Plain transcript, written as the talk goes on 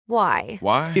Why?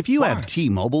 Why? If you have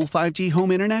T-Mobile 5G home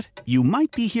internet, you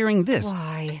might be hearing this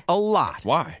Why? a lot.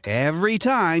 Why? Every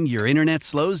time your internet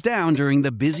slows down during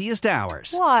the busiest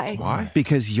hours. Why? Why?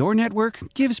 Because your network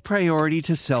gives priority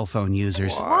to cell phone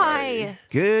users. Why?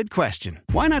 Good question.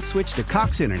 Why not switch to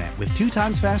Cox Internet with 2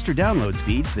 times faster download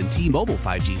speeds than T-Mobile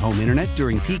 5G home internet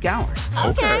during peak hours?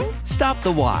 Okay. Stop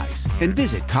the whys and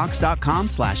visit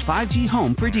cox.com/5G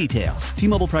home for details.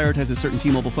 T-Mobile prioritizes certain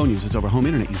T-Mobile phone users over home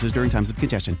internet users during times of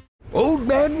congestion. Old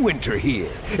Man Winter here.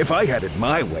 If I had it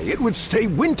my way, it would stay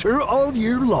winter all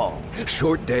year long.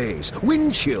 Short days,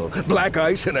 wind chill, black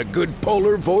ice, and a good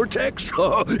polar vortex.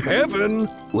 Oh, heaven.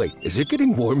 Wait, is it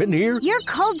getting warm in here? Your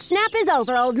cold snap is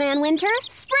over, Old Man Winter.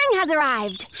 Spring has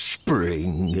arrived.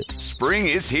 Spring. Spring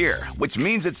is here, which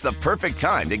means it's the perfect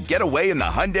time to get away in the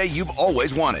Hyundai you've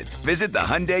always wanted. Visit the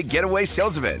Hyundai Getaway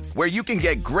Sales Event, where you can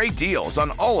get great deals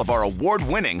on all of our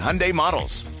award-winning Hyundai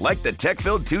models, like the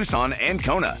tech-filled Tucson and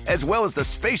Kona, as well as the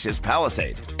spacious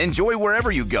Palisade. Enjoy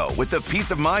wherever you go with the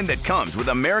peace of mind that comes with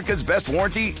America's best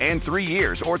warranty and 3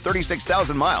 years or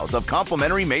 36,000 miles of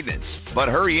complimentary maintenance. But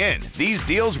hurry in, these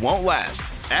deals won't last.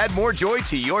 Add more joy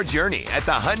to your journey at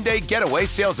the Hyundai Getaway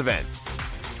Sales Event.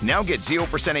 Now get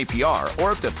 0% APR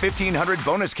or up to $1,500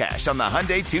 bonus cash on the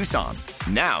Hyundai Tucson.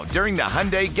 Now, during the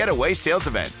Hyundai Getaway Sales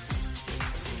Event.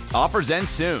 Offers end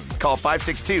soon. Call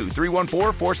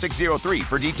 562-314-4603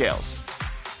 for details.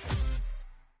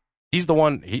 He's the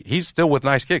one. He's still with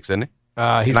Nice Kicks, isn't he?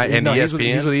 He's with ESPN. He's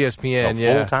with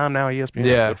ESPN. Full time now. ESPN.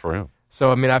 Yeah. Good for him.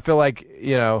 So I mean, I feel like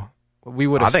we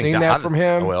would have seen that from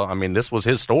him. Well, I mean, this was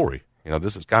his story.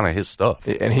 This is kind of his stuff,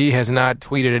 and he has not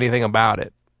tweeted anything about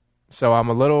it. So I'm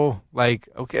a little like,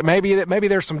 okay, maybe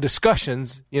there's some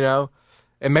discussions, and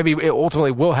maybe it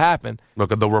ultimately will happen.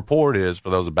 Look, the report is, for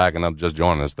those backing up, just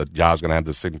joining us, that Ja's going to have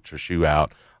the signature shoe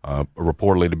out,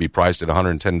 reportedly to be priced at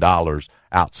 $110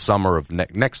 out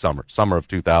next summer of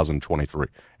 2023.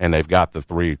 And they've got the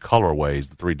 3 colorways,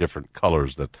 the 3 different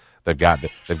colors that they've got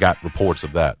reports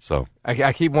of that. So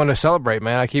I keep wanting to celebrate,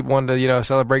 man. I keep wanting to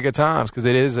celebrate good times because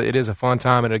it is a fun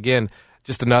time. And again,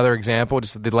 just another example,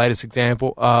 just the latest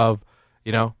example of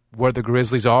where the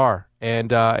Grizzlies are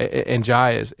and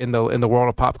Jai is in the world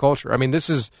of pop culture. I mean,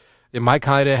 Mike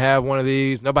Conley didn't have one of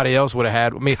these. Nobody else would have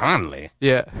had. I mean, Conley,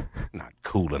 yeah, not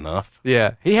cool enough.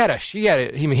 Yeah, he had a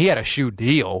shoe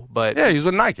deal, but yeah, he was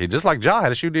with Nike, just like Jai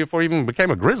had a shoe deal before he even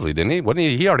became a Grizzly, didn't he? Wasn't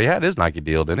he? He already had his Nike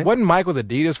deal, didn't he? Wasn't Mike with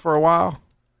Adidas for a while?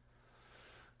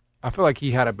 I feel like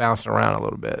he had it bouncing around a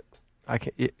little bit.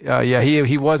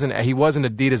 He wasn't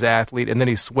Adidas athlete, and then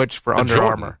he switched for Under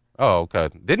Armour. Oh, okay.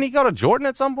 Didn't he go to Jordan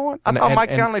at some point? I thought Mike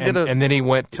Conley did it. And then he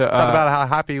went to talk about how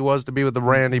happy he was to be with the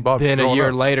brand he bought. Then a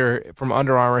year later, from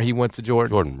Under Armour, he went to Jordan.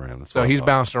 Jordan brand. So he's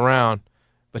bounced around,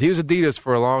 but he was Adidas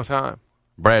for a long time.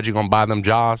 Brad, you gonna buy them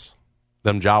Jaws?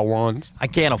 Them Jaw ones? I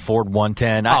can't afford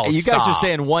 110. You guys are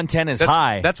saying 110 is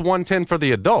high. That's 110 for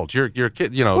the adults. Your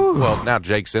kid, well, now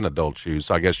Jake's in adult shoes,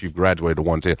 so I guess you've graduated to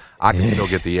 110. I can still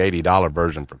get the $80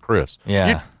 version for Chris.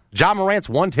 Yeah. Ja Morant's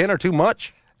 110 or too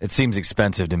much? It seems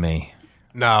expensive to me.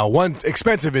 No, one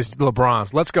expensive is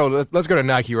LeBron's. Let's go to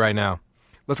Nike right now.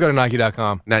 Let's go to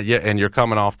Nike.com. Now, yeah, and you're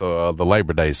coming off the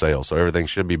Labor Day sale, so everything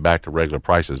should be back to regular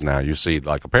prices now. You see,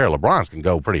 like a pair of LeBrons can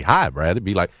go pretty high, Brad. It'd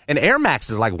be like, and Air Max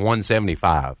is like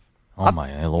 $175. Oh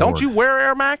my Lord! Don't you wear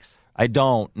Air Max? I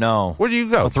don't. No. Where do you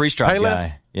go? I'm a 3-stripe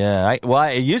guy. Yeah.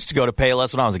 I used to go to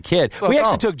Payless when I was a kid. We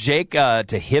actually took Jake to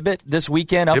Hibbett this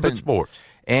weekend. Hibbett Sports,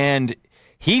 and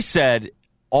he said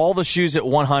all the shoes at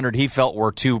 100 he felt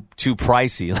were too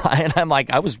pricey. And I'm like,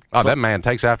 that man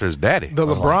takes after his daddy. The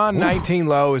LeBron 19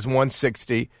 low is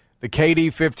 160. The KD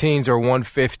 15s are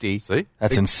 150. See?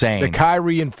 That's insane. The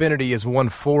Kyrie Infinity is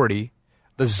 140.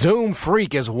 The Zoom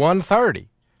Freak is 130.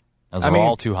 Those are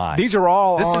all too high. These are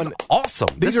all This is awesome.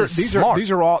 These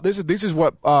is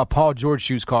what Paul George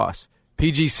shoes cost.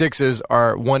 PG6s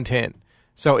are 110.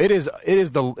 So it is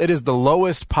the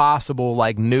lowest possible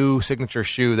like new signature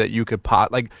shoe that you could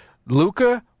like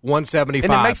Luka 175.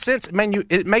 And it makes sense, man.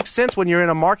 It makes sense when you're in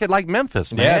a market like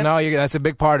Memphis, man. Yeah, no, that's a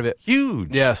big part of it.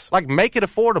 Huge. Yes. Like make it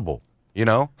affordable,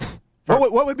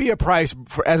 What would be a price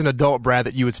as an adult, Brad,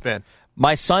 that you would spend?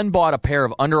 My son bought a pair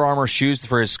of Under Armour shoes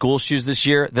for his school shoes this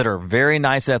year that are very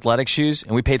nice athletic shoes,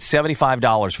 and we paid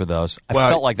 $75 for those. I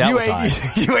felt like that was high.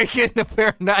 You ain't getting a pair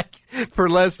of Nike for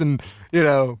less than,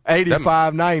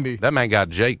 $85.90. That man got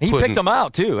Jake. He picked them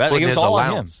out too. I think it was all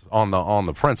on him. On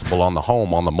the principal, on the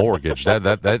home, on the mortgage.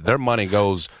 that their money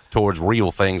goes towards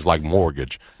real things like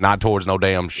mortgage, not towards no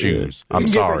damn shoes. I'm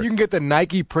sorry. You can get the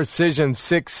Nike Precision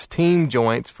 6 team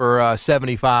joints for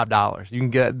 $75. You can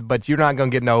get, but you're not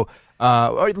going to get no.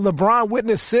 LeBron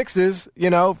Witness 6s,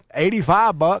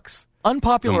 $85.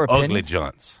 Unpopular Them opinion. ugly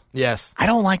junts. Yes. I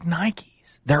don't like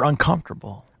Nikes. They're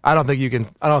uncomfortable. I don't think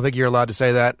you're allowed to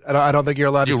say that. I don't think you're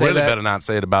allowed to say that. You really better not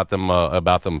say it about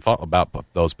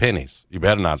those pennies. You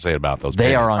better not say it about those pennies.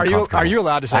 They are uncomfortable. Are you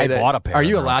allowed to say I that? bought a pair. Are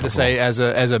you allowed to say as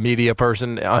a media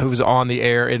person who's on the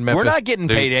air in Memphis? We're not getting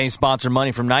paid any sponsor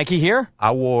money from Nike here. I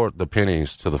wore the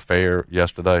pennies to the fair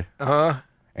yesterday.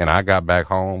 And I got back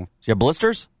home. Do you have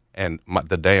blisters? And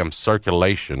the damn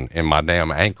circulation in my damn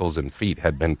ankles and feet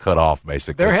had been cut off,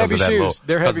 basically. They're heavy shoes.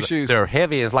 They're heavy shoes. They're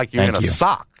heavy. It's like you're in a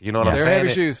sock. You know what I'm saying? They're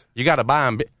heavy shoes. You got to buy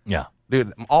them. Yeah.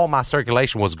 Dude, all my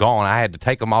circulation was gone. I had to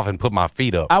take them off and put my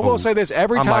feet up. I will say this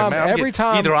every time.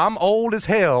 Either I'm old as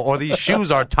hell or these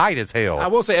shoes are tight as hell. I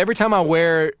will say every time I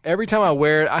wear it,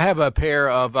 I have a pair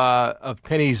of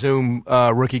Penny Zoom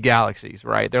Rookie Galaxies.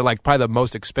 Right, they're like probably the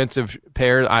most expensive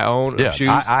pair I own of shoes.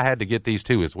 I had to get these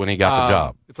too. It's when he got the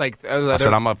job. It's like I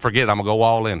said I'm gonna go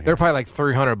all in here. They're probably like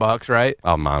 $300, right?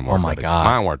 Oh, mine weren't. Oh my God,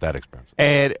 mine weren't that expensive.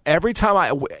 And every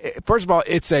time first of all,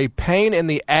 it's a pain in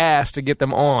the ass to get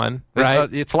them on.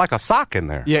 Right, it's like a sock in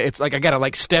there. Yeah, it's like I gotta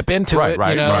like step into it.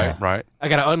 Right. I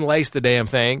gotta unlace the damn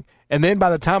thing, and then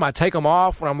by the time I take them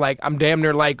off, when I'm damn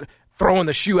near like throwing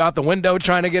the shoe out the window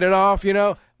trying to get it off.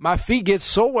 My feet get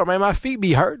sore, man. My feet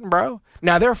be hurting, bro.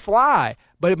 Now they're fly,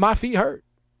 but my feet hurt.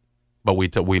 But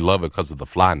we love it because of the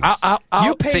flyness.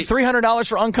 You paid $300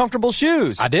 for uncomfortable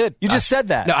shoes. I did. You just said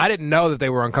that. No, I didn't know that they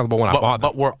were uncomfortable when I bought them.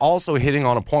 But we're also hitting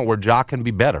on a point where Ja can be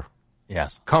better.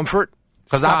 Yes. Comfort.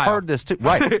 Because I've heard this too.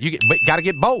 Right. But you got to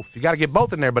get both. You got to get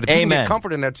both in there. But if you can get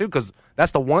comfort in there too, because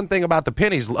that's the one thing about the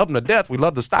pennies. Love them to death. We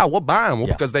love the style. We'll buy them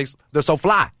because they're so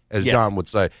fly, as John would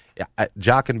say.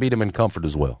 Ja can beat them in comfort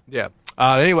as well. Yeah.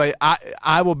 Anyway,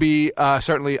 I will be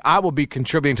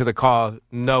contributing to the cause.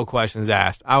 No questions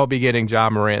asked. I will be getting Ja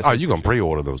Morant. Oh, you gonna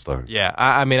pre-order those things? Yeah.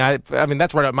 I mean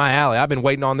that's right up my alley. I've been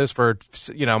waiting on this for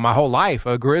my whole life.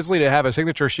 A Grizzly to have a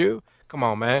signature shoe. Come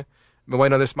on, man. Been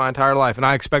waiting on this my entire life, and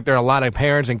I expect there are a lot of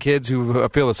parents and kids who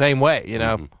feel the same way.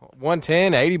 $110,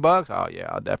 $80. Oh yeah,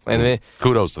 I'll definitely. And then,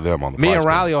 kudos to them on the. Me and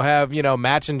Riley will have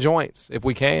matching joints if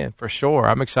we can for sure.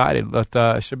 I'm excited. But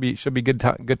it should be good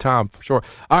time for sure.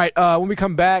 All right, when we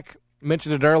come back,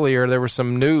 mentioned it earlier. There was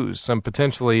some news, some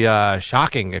potentially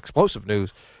shocking, explosive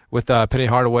news with Penny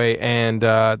Hardaway and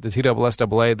the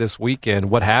TSSAA this weekend.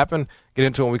 What happened? Get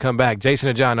into it when we come back. Jason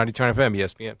and John, 92.9 FM,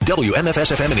 ESPN.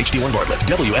 WMFS-FM and HD1 Bartlett.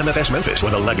 WMFS Memphis,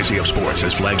 where the legacy of sports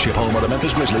is flagship home of the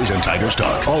Memphis Grizzlies and Tigers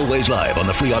talk. Always live on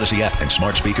the free Odyssey app and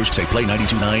smart speakers. Say Play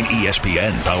 92.9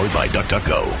 ESPN, powered by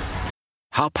DuckDuckGo.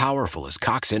 How powerful is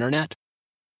Cox Internet?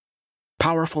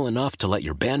 Powerful enough to let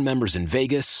your band members in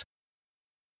Vegas,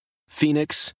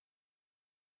 Phoenix,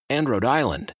 and Rhode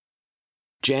Island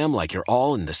jam like you're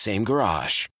all in the same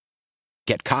garage.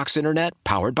 Get Cox Internet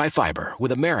powered by fiber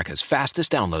with America's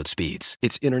fastest download speeds.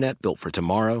 It's internet built for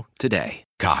tomorrow, today.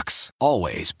 Cox,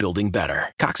 always building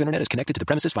better. Cox Internet is connected to the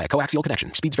premises via coaxial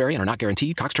connection. Speeds vary and are not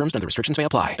guaranteed. Cox terms and other restrictions may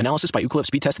apply. Analysis by Ookla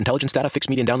Speed Test Intelligence Data. Fixed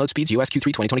median download speeds. US Q3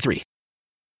 2023.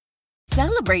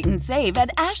 Celebrate and save at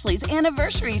Ashley's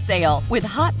Anniversary Sale. With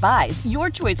Hot Buys, your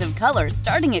choice of colors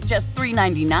starting at just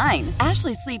 $3.99.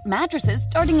 Ashley Sleep mattresses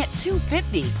starting at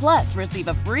 $2.50. Plus, receive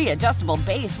a free adjustable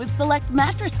base with select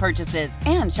mattress purchases.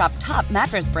 And shop top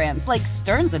mattress brands like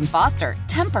Stearns & Foster,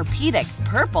 Tempur-Pedic,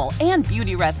 Purple, and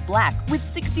Beautyrest Black with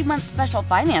 60-month special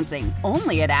financing.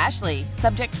 Only at Ashley.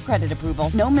 Subject to credit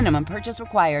approval. No minimum purchase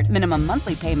required. Minimum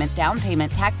monthly payment, down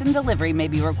payment, tax, and delivery may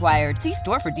be required. See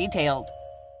store for details.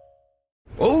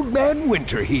 Old Man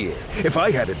Winter here. If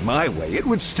I had it my way, it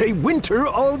would stay winter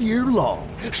all year long.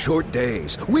 Short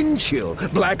days, wind chill,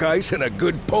 black ice, and a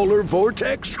good polar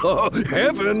vortex. Oh,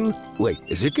 heaven. Wait,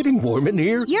 is it getting warm in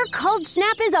here? Your cold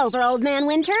snap is over, Old Man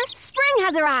Winter. Spring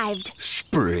has arrived.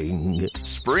 Spring.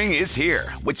 Spring is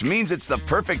here, which means it's the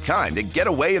perfect time to get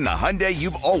away in the Hyundai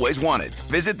you've always wanted.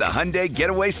 Visit the Hyundai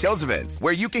Getaway Sales Event,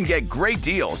 where you can get great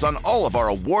deals on all of our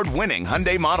award-winning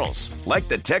Hyundai models, like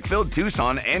the tech-filled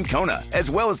Tucson and Kona,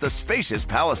 as well as the spacious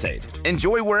Palisade.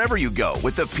 Enjoy wherever you go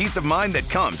with the peace of mind that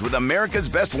comes with America's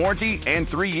best warranty and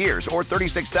 3 years or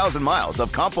 36,000 miles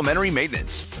of complimentary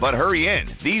maintenance. But hurry in,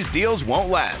 these deals won't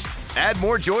last. Add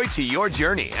more joy to your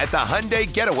journey at the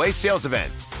Hyundai Getaway Sales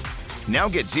Event. Now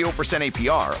get 0%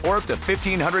 APR or up to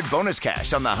 $1,500 bonus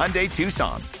cash on the Hyundai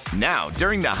Tucson. Now,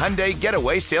 during the Hyundai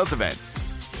Getaway Sales Event.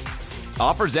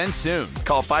 Offers end soon.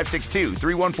 Call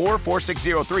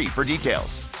 562-314-4603 for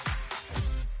details.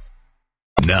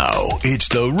 Now, it's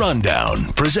The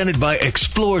Rundown, presented by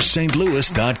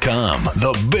ExploreSt.Louis.com.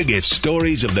 The biggest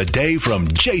stories of the day from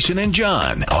Jason and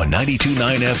John on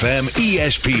 92.9 FM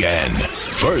ESPN.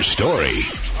 First story.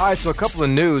 All right, so a couple of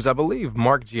news. I believe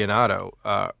Mark Giannotto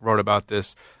wrote about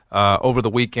this. over the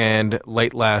weekend,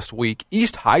 late last week.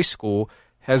 East High School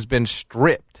has been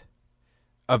stripped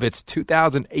of its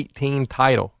 2018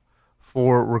 title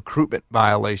for recruitment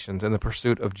violations in the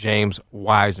pursuit of James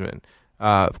Wiseman.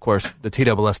 Of course, the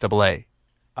TSSAA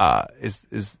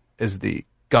is the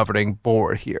governing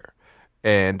board here.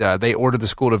 And they ordered the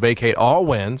school to vacate all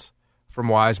wins from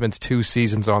Wiseman's 2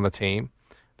 seasons on the team.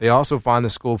 They also fined the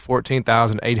school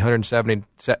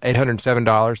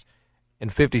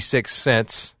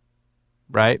 $14,807.56,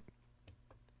 right?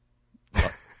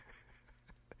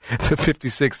 The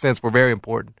 56 cents were very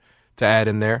important to add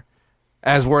in there,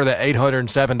 as were the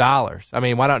 $807. I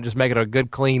mean, why not just make it a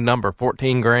good, clean number,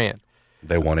 $14,000?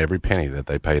 They want every penny that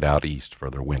they paid out East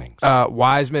for their winnings.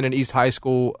 Wiseman and East High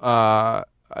School,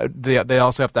 they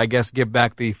also have to, I guess, give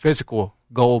back the physical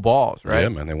gold balls, right? Yeah,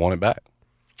 man, they want it back.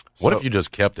 What if you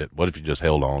just kept it? What if you just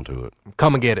held on to it?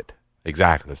 Come and get it.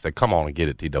 Exactly. Say, come on and get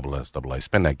it, TSSAA.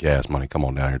 Spend that gas money. Come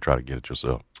on down here and try to get it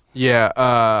yourself.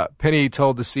 Yeah, Penny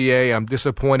told the CA, I'm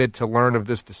disappointed to learn of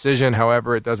this decision.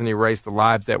 However, it doesn't erase the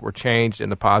lives that were changed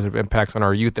and the positive impacts on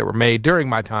our youth that were made during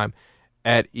my time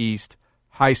at East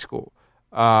High School.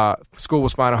 School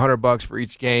was fined $100 for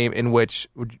each game in which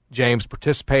James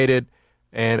participated,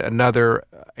 and another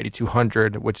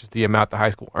 $8,200, which is the amount the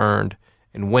high school earned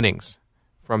in winnings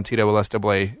from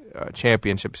TSSAA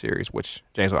championship series, which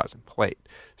James Wiseman played.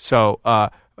 So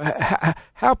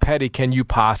how petty can you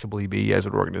possibly be as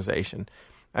an organization?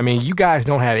 I mean, you guys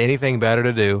don't have anything better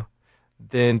to do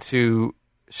than to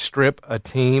strip a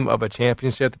team of a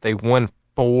championship that they won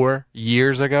 4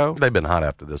 years ago. They've been hot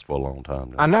after this for a long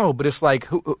time. I know, but it's like,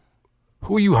 who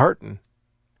are you hurting?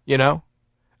 You know?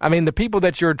 I mean, the people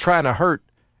that you're trying to hurt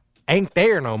ain't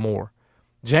there no more.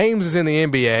 James is in the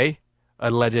NBA,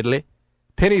 allegedly.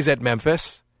 Penny's at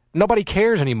Memphis. Nobody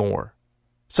cares anymore.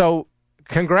 So,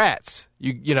 congrats.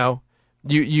 You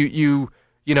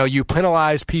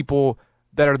penalize people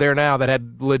that are there now that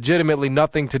had legitimately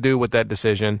nothing to do with that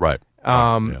decision. Right.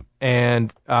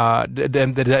 And did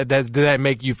that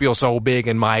make you feel so big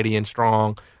and mighty and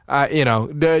strong?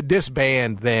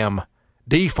 Disband them.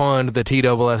 Defund the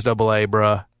TSSAA,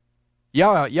 bruh.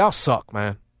 Y'all suck,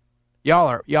 man. Y'all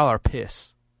are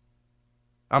piss.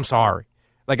 I'm sorry.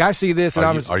 Like, I see this, and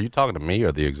are you talking to me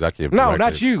or the executive director? No,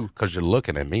 not you. Because you're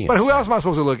looking at me. But who else am I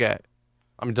supposed to look at?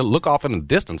 I mean, to look off in the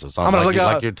distance or something.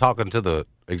 Like you're talking to the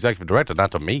executive director,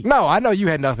 not to me. No, I know you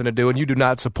had nothing to do, and you do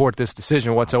not support this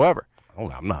decision whatsoever.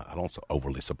 I'm not. I don't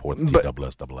overly support the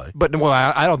TSSAA. But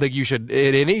I don't think you should,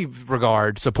 in any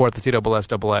regard, support the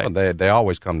TSSAA. Well, they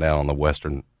always come down on the West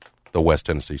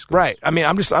Tennessee schools. Right. I mean,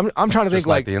 I'm trying to think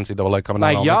like the NCAA coming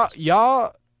down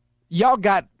on y'all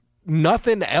got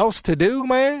nothing else to do,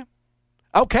 man.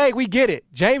 Okay, we get it.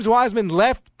 James Wiseman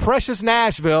left precious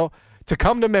Nashville to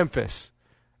come to Memphis,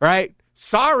 right?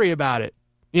 Sorry about it.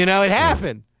 It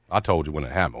happened. I told you when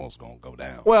it happened it was going to go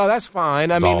down. Well, that's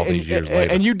fine. I mean, all these years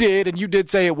later. And you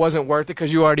did say it wasn't worth it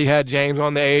because you already had James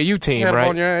on the AAU team, right?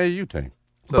 On your AAU team.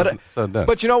 But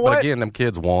you know what? But again, them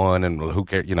kids won, and who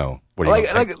cares? A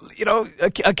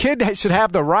kid should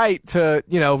have the right to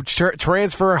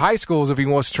transfer high schools if he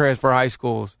wants to transfer high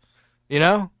schools,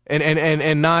 and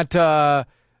not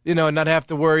not have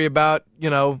to worry about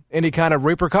any kind of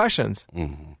repercussions.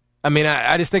 Mm-hmm. I mean,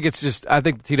 I just think I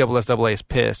think the TSSAA is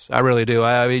pissed. I really do.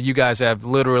 I mean, you guys have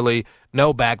literally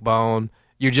no backbone.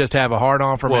 You just have a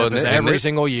hard-on for Memphis every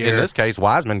single year. In this case,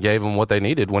 Wiseman gave them what they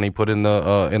needed when he put in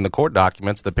the court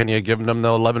documents that Penny had given them the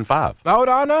 11-5. Oh,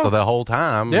 I know. So the whole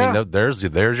time, yeah. I mean, there's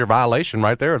your violation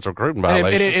right there. It's a recruiting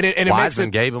violation. And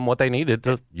Wiseman gave them what they needed.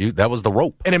 That was the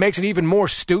rope. And it makes it even more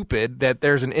stupid that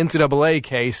there's an NCAA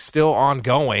case still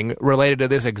ongoing related to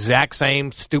this exact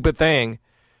same stupid thing.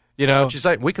 But you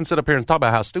say we can sit up here and talk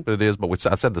about how stupid it is, but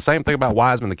I said the same thing about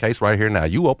Wiseman, the case right here now.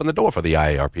 You opened the door for the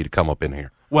IARP to come up in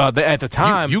here. Well, at the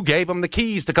time, you gave them the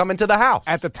keys to come into the house.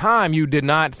 At the time, you did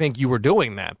not think you were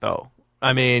doing that, though.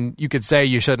 I mean, you could say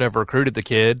you shouldn't have recruited the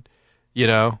kid,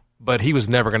 but he was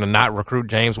never going to not recruit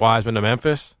James Wiseman to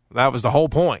Memphis. That was the whole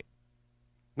point.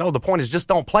 No, the point is just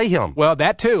don't play him. Well,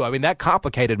 that too. I mean, that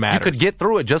complicated matters. You could get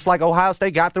through it just like Ohio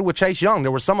State got through with Chase Young.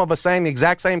 There were some of us saying the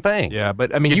exact same thing. Yeah,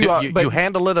 but I mean, you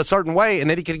handle it a certain way, and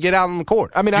then he could get out on the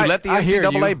court. I mean, you let the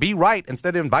NCAA be right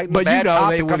instead of inviting the bad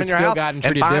cop to come in your house and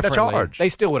find a charge. They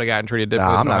still would have gotten treated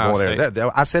differently. I'm not going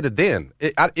there. I said it then.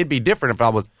 It'd be different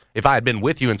if I had been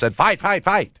with you and said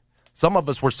fight. Some of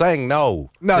us were saying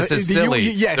no. This is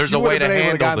silly. There's a way to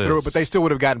handle this. Through it, but they still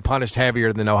would have gotten punished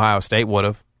heavier than Ohio State would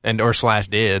have, or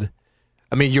did.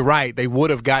 I mean, you're right. They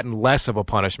would have gotten less of a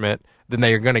punishment than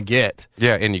they are going to get.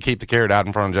 Yeah, and you keep the carrot out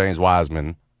in front of James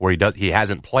Wiseman where he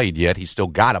hasn't played yet. He's still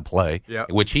got to play,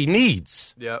 which he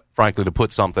needs, frankly, to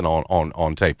put something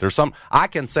on tape. There's some I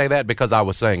can say that because I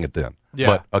was saying it then.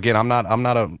 But again, I'm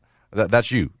not a.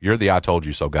 That's you. You're the I told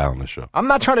you so guy on this show. I'm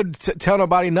not trying to tell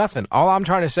nobody nothing. All I'm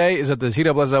trying to say is that the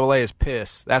TSSAA is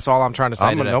pissed. That's all I'm trying to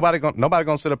say today. Nobody going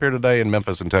to sit up here today in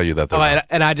Memphis and tell you that they're not.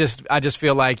 And I just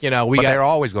feel like, they're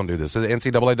always going to do this. The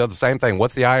NCAA does the same thing.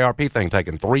 What's the IRP thing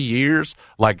taking 3 years?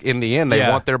 Like, in the end, they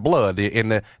want their blood.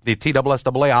 The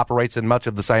TSSAA operates in much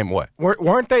of the same way.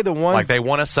 Weren't they the ones? Like, they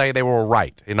want to say they were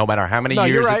right, no matter how many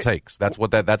years it takes. That's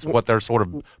what they're sort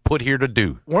of put here to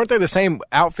do. Weren't they the same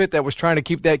outfit that was trying to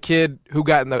keep that kid who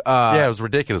got in the it was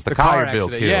ridiculous. The Collierville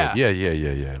kid.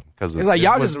 Yeah. Because it's like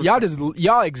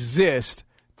y'all exist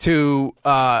to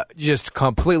just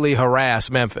completely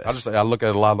harass Memphis. I look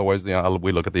at a lot of the ways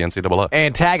we look at the NCAA.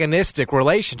 Antagonistic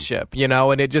relationship,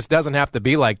 and it just doesn't have to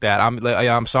be like that.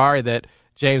 I'm sorry that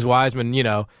James Wiseman,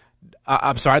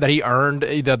 I'm sorry that he earned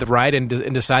the right and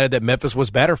decided that Memphis was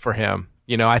better for him.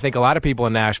 I think a lot of people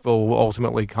in Nashville will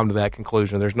ultimately come to that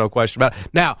conclusion. There's no question about it.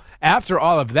 Now, after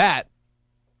all of that,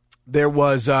 there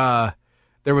was a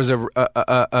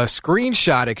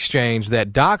screenshot exchange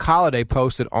that Doc Holliday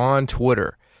posted on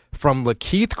Twitter from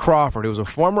Lakeith Crawford, who was a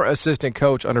former assistant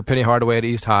coach under Penny Hardaway at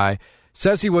East High,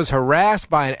 says he was harassed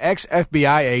by an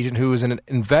ex-FBI agent who was an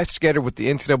investigator with the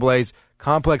NCAA's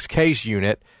Complex Case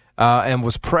Unit and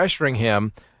was pressuring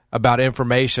him about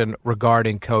information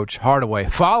regarding Coach Hardaway.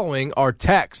 Following are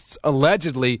texts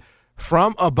allegedly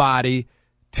from Abadi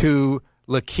to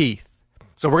Lakeith.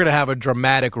 So we're going to have a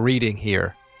dramatic reading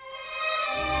here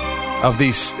of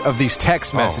these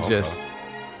text messages.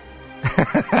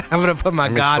 Okay. I'm going to put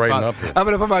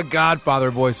my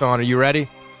Godfather voice on. Are you ready?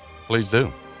 Please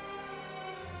do.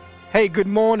 Hey, good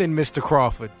morning, Mr.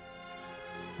 Crawford.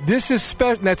 This is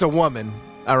special. That's a woman,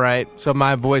 all right? So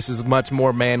my voice is much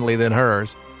more manly than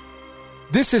hers.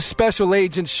 This is Special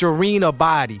Agent Shireen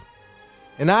Abadi,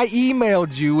 and I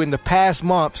emailed you in the past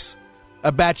months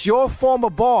about your former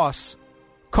boss,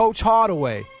 Coach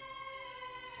Hardaway.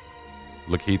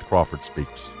 Lakeith Crawford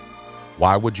speaks.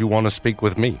 Why would you want to speak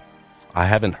with me? I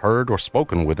haven't heard or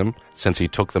spoken with him since he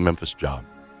took the Memphis job.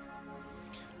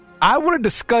 I want to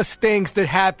discuss things that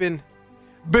happened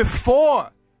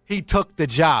before he took the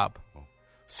job.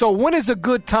 So when is a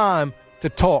good time to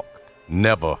talk?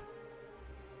 Never.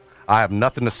 I have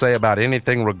nothing to say about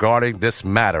anything regarding this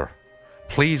matter.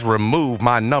 Please remove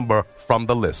my number from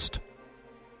the list.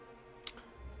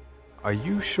 Are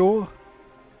you sure?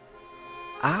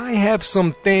 I have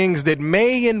some things that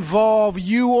may involve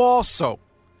you also.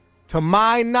 To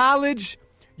my knowledge,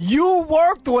 you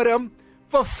worked with him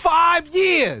for 5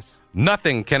 years.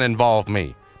 Nothing can involve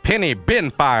me. Penny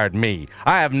Ben fired me.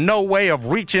 I have no way of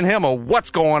reaching him or what's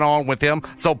going on with him,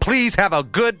 so please have a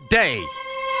good day.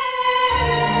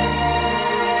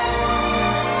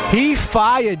 He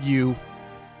fired you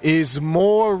is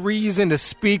more reason to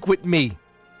speak with me.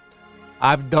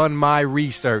 I've done my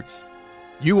research.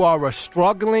 You are a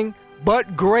struggling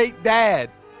but great dad.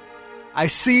 I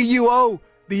see you owe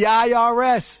the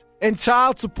IRS and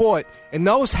child support, and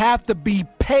those have to be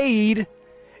paid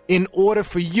in order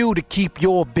for you to keep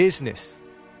your business.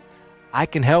 I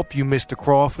can help you, Mr.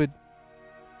 Crawford.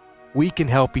 We can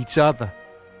help each other.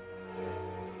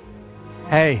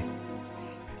 Hey.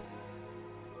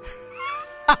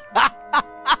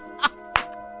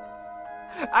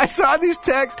 I saw these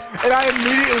texts, and I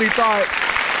immediately thought,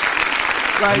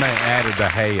 like, I added the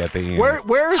hey at the end.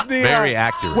 Where is the very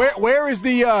accurate? Where is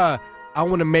the I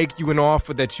want to make you an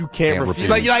offer that you can't refuse?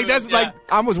 Like that's like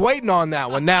I was waiting on that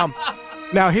one. Now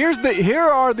here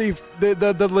are the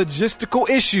logistical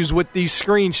issues with these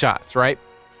screenshots, right?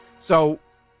 So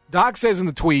Doc says in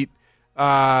the tweet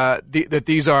that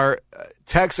these are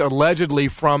texts allegedly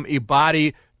from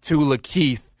Abadi to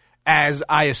Lakeith, as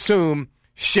I assume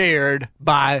shared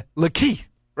by Lakeith,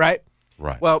 right?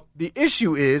 Right. Well, the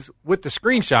issue is with the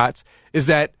screenshots is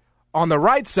that on the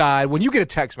right side, when you get a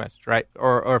text message, right,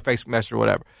 or a Facebook message or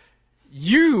whatever,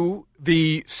 you,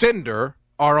 the sender,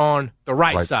 are on the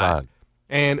right side.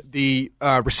 And the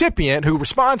recipient who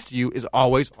responds to you is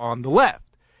always on the left.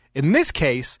 In this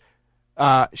case,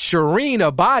 Shireen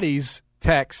Abadi's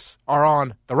texts are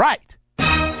on the right.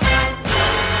 And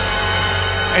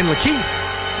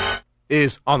Lakeith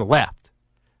is on the left.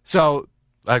 So,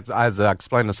 as I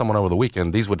explained to someone over the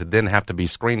weekend, these would then have to be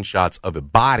screenshots of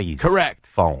Abadi's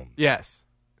phone. Yes.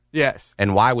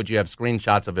 And why would you have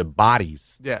screenshots of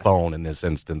Abadi's phone in this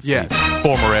instance? Yes. The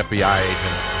former FBI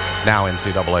agent, now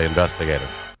NCAA investigator.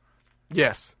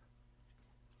 Yes.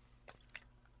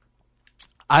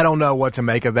 I don't know what to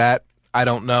make of that. I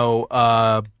don't know.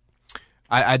 I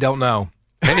don't know.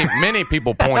 Many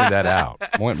people pointed that out.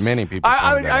 Many people.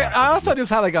 I also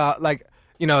just had again,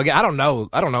 I don't know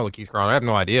Lakeith Cron. I have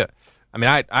no idea. I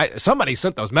mean, somebody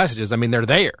sent those messages. I mean, they're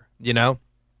there,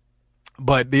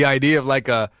 But the idea of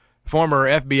a former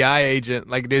FBI agent,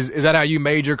 is that how you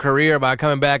made your career, by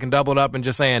coming back and doubling up and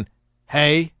just saying,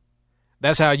 "Hey,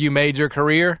 that's how you made your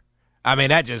career"? I mean,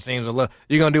 that just seems a little.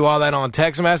 You're gonna do all that on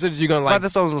text message? You're gonna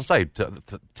that's what I was gonna say.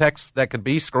 Text that could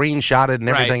be screenshotted and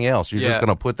everything else. You're just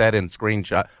gonna put that in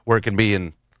screenshot where it can be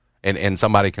in, and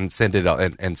somebody can send it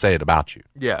and say it about you.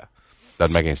 Yeah,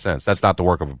 doesn't make any sense. That's not the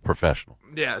work of a professional.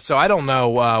 Yeah. So I don't know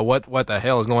what the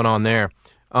hell is going on there.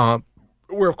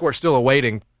 We're of course still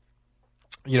awaiting,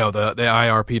 the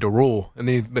IRP to rule, and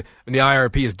the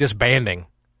IRP is disbanding.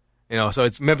 So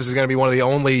Memphis is going to be one of the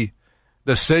only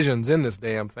decisions in this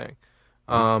damn thing.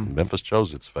 Memphis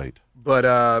chose its fate. But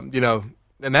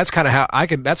and that's kind of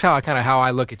how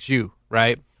I look at you,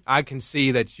 right? I can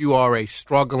see that you are a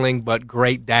struggling but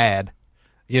great dad,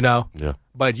 Yeah.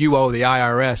 But you owe the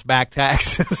IRS back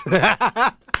taxes.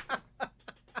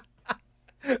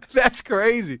 That's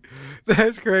crazy.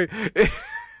 That's crazy.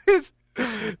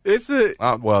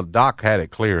 Well, Doc had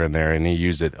it clear in there, and he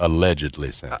used it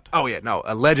allegedly sent.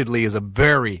 Allegedly is a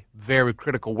very, very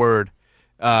critical word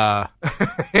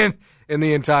in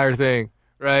the entire thing,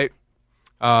 right?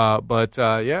 But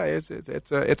it's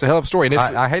a hell of a story. And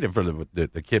I hate it for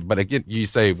the kid, but again, you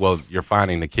say, well, you're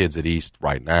finding the kids at East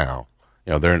right now.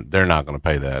 They're not going to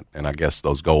pay that, and I guess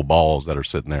those gold balls that are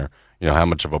sitting there, how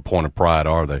much of a point of pride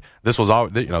are they? This was all,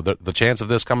 the chance of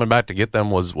this coming back to get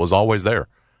them was always there.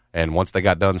 And once they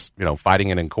got done, fighting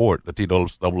it in court, the TAA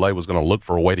was going to look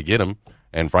for a way to get them.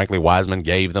 And frankly, Wiseman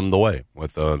gave them the way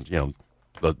with,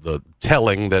 the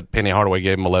telling that Penny Hardaway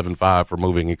gave him 11.5 for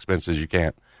moving expenses. You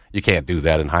can't do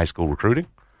that in high school recruiting.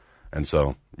 And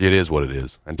so it is what it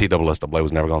is. And TSSAA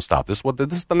was never going to stop. This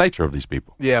is the nature of these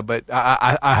people. Yeah, but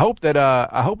I hope that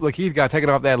Lakeith got taken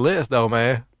off that list though,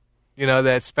 man.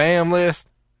 That spam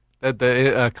list that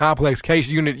the complex case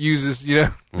unit uses.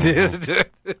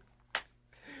 Mm-hmm.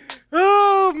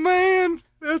 Oh man,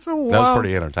 that was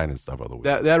pretty entertaining stuff.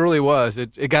 That really was.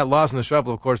 It got lost in the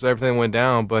shuffle, of course. Everything went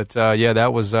down, but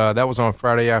that was on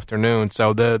Friday afternoon.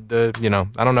 So I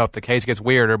don't know if the case gets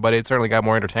weirder, but it certainly got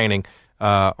more entertaining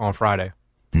on Friday.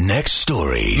 Next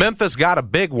story. Memphis got a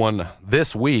big one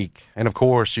this week, and of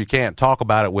course you can't talk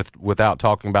about it without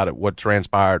talking about it. What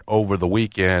transpired over the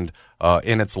weekend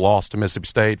in its loss to Mississippi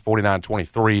State,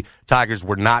 49-23. Tigers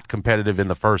were not competitive in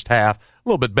the first half. A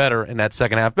little bit better in that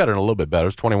second half. Better and a little bit better.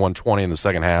 It's 21-20 in the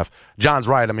second half. John's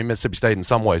right. I mean, Mississippi State in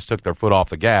some ways took their foot off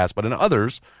the gas, but in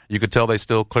others, you could tell they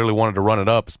still clearly wanted to run it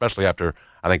up, especially after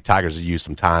I think Tigers had used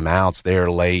some timeouts there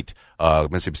late.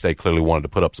 Mississippi State clearly wanted to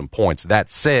put up some points.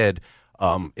 That said,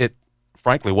 it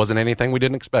frankly wasn't anything we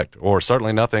didn't expect, or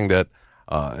certainly nothing that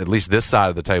at least this side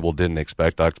of the table didn't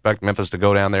expect. I expect Memphis to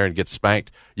go down there and get spanked.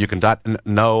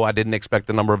 No, I didn't expect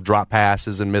the number of drop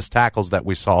passes and missed tackles that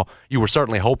we saw. You were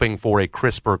certainly hoping for a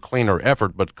crisper, cleaner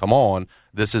effort, but come on,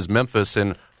 this is Memphis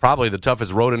in probably the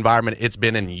toughest road environment it's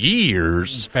been in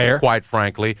years, quite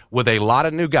frankly, with a lot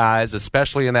of new guys,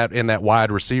 especially in that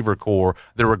wide receiver core.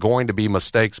 There were going to be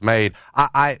mistakes made.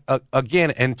 I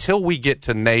again, until we get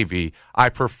to Navy, I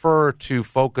prefer to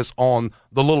focus on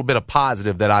the little bit of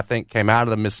positive that I think came out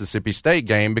of the Mississippi State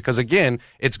game, because, again,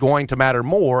 it's going to matter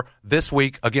more this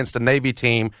week against a Navy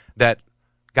team that,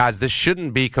 guys, this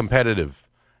shouldn't be competitive.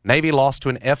 Navy lost to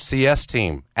an FCS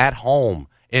team at home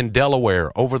in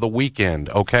Delaware over the weekend,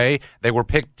 okay? They were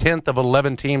picked 10th of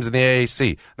 11 teams in the AAC. I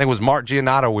think it was Mark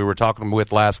Giannotto we were talking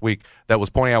with last week that was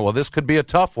pointing out, well, this could be a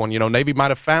tough one. Navy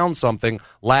might have found something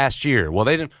last year. Well,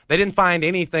 they didn't find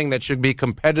anything that should be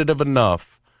competitive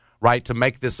enough, right, to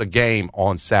make this a game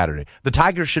on Saturday. The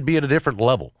Tigers should be at a different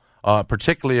level,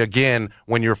 particularly, again,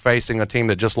 when you're facing a team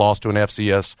that just lost to an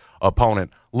FCS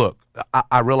opponent. Look,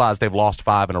 I realize they've lost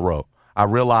 5 in a row. I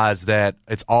realize that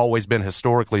it's always been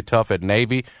historically tough at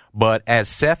Navy, but as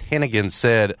Seth Hennigan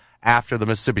said after the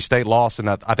Mississippi State loss, and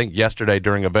I think yesterday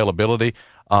during availability,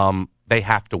 they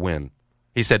have to win.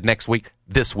 He said this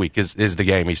week is the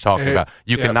game he's talking about.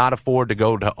 You cannot afford to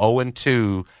go to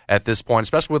 0-2 at this point,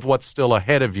 especially with what's still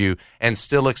ahead of you, and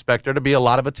still expect there to be a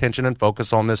lot of attention and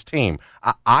focus on this team.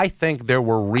 I think there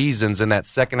were reasons in that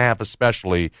second half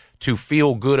especially to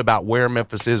feel good about where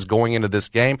Memphis is going into this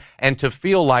game and to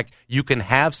feel like you can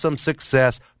have some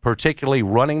success, particularly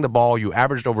running the ball. You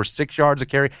averaged over 6 yards a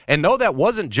carry. And no, that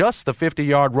wasn't just the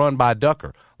 50-yard run by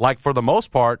Ducker. Like, for the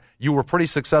most part, you were pretty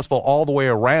successful all the way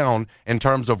around in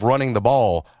terms of running the ball.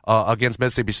 ball against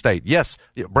Mississippi State. Yes,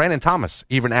 Brandon Thomas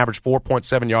even averaged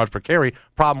 4.7 yards per carry.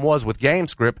 Problem was with game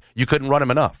script, you couldn't run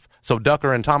him enough. So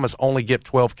Ducker and Thomas only get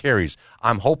 12 carries.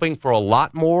 I'm hoping for a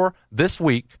lot more this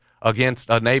week against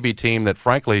a Navy team that,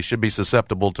 frankly, should be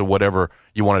susceptible to whatever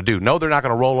you want to do. No, they're not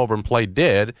going to roll over and play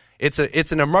dead. It's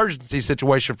an emergency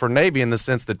situation for Navy in the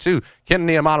sense that, too, Ken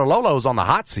Niumatalolo's on the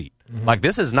hot seat. Mm-hmm. Like,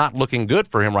 this is not looking good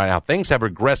for him right now. Things have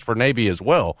regressed for Navy as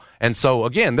well. And so,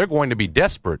 again, they're going to be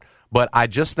desperate. But I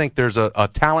just think there's a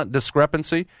talent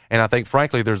discrepancy, and I think,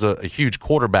 frankly, there's a huge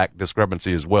quarterback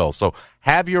discrepancy as well. So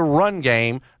have your run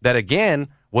game that, again,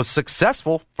 was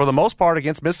successful for the most part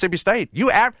against Mississippi State. You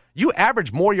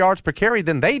average more yards per carry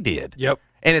than they did. Yep.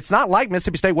 And it's not like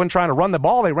Mississippi State wasn't trying to run the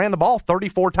ball. They ran the ball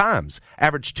 34 times,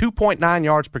 averaged 2.9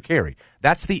 yards per carry.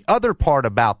 That's the other part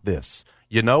about this.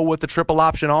 You know, with the triple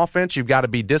option offense, you've got to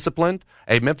be disciplined.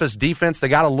 A Memphis defense, they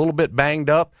got a little bit banged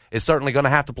up, is certainly going to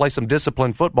have to play some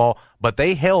disciplined football, but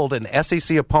they held an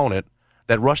SEC opponent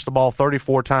that rushed the ball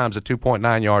 34 times at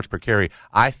 2.9 yards per carry.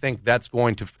 I think that's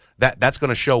going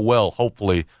to show well,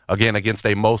 hopefully, again, against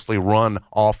a mostly run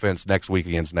offense next week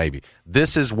against Navy.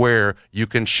 This is where you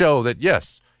can show that,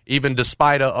 yes, even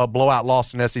despite a blowout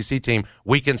loss to an SEC team,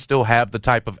 we can still have the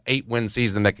type of 8-win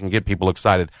season that can get people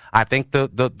excited. I think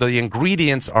the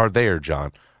ingredients are there,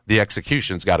 John. The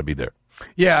execution's got to be there.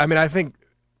 Yeah, I mean, I think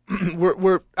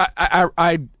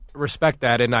I respect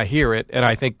that, and I hear it, and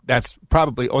I think that's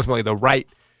probably ultimately the right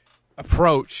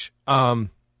approach.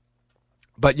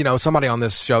 But, you know, somebody on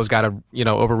this show's got to,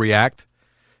 overreact.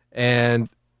 And,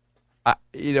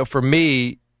 for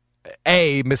me,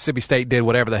 Mississippi State did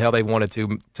whatever the hell they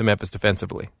wanted to Memphis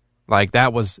defensively. Like,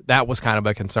 that was kind of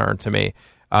a concern to me.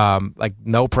 Like,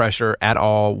 no pressure at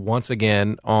all, once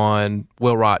again, on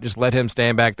Will Rott. Just let him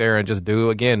stand back there and just do,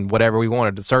 again, whatever we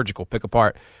wanted, surgical, pick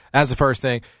apart. That's the first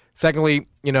thing. Secondly,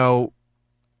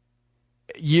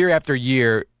 year after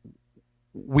year,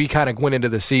 we kind of went into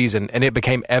the season, and it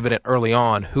became evident early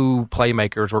on who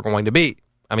playmakers were going to be.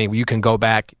 I mean, you can go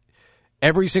back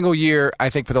every single year, I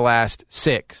think for the last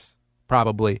 6,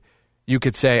 probably, you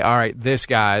could say, all right, this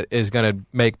guy is going to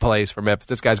make plays for Memphis.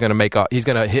 This guy's going to he's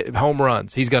going to hit home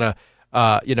runs. He's going to,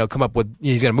 come up with,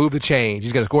 he's going to move the chains.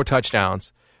 He's going to score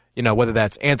touchdowns. Whether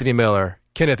that's Anthony Miller,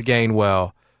 Kenneth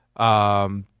Gainwell,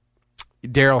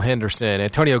 Darrell Henderson,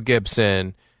 Antonio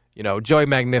Gibson, Joey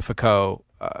Magnifico,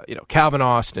 Calvin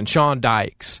Austin, Sean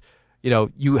Dykes.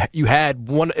 You had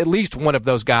at least one of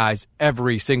those guys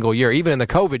every single year. Even in the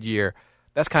COVID year,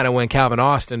 that's kind of when Calvin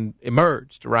Austin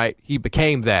emerged, right? He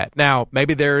became that. Now,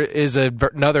 maybe there is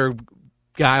another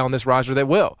guy on this roster that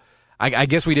will. I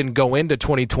guess we didn't go into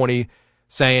 2020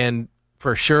 saying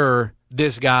for sure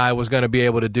this guy was going to be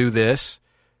able to do this,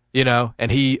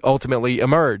 and he ultimately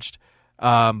emerged.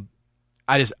 I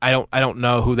don't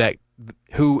know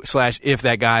who/if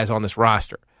that guy is on this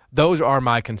roster. Those are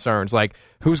my concerns. Like,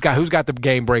 who's got the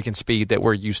game-breaking speed that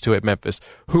we're used to at Memphis?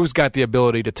 Who's got the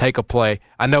ability to take a play?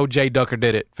 I know Jay Ducker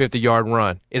did it, 50-yard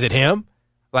run. Is it him?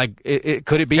 Like,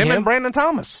 could it be him? And Brandon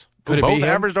Thomas. Could it both be him?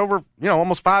 Averaged over,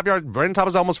 almost 5 yards. Brandon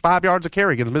Thomas almost 5 yards a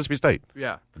carry against Mississippi State.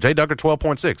 Yeah. Jay Ducker,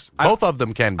 12.6. Both of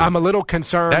them can be. I'm a little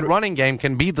concerned. That running game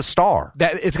can be the star.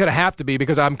 That it's going to have to be,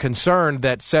 because I'm concerned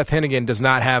that Seth Hennigan does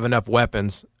not have enough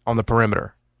weapons on the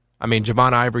perimeter. I mean,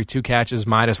 Javon Ivory, 2 catches,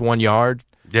 -1 yard.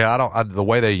 Yeah, the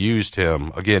way they used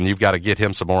him, again, you've got to get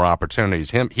him some more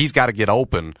opportunities. He's got to get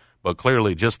open, but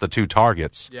clearly just the 2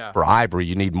 targets. Yeah. For Ivory,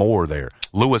 you need more there.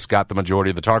 Lewis got the majority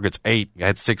of the targets, 8,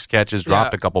 had 6 catches,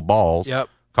 dropped a couple balls. Yep.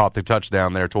 Caught the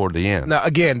touchdown there toward the end. Now,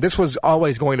 again, this was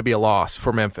always going to be a loss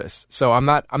for Memphis. So I'm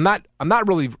not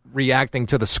really reacting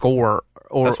to the score.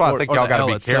 That's why I think y'all got to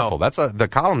be itself. careful. That's what the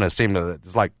columnists seem to.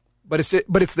 It's like,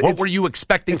 what were you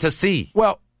expecting to see?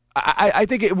 Well, I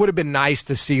think it would have been nice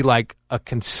to see like a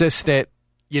consistent,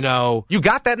 You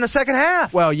got that in the second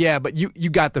half. Well, yeah, but you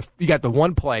got the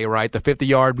one play, right? The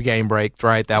 50-yard game break,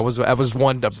 right? That was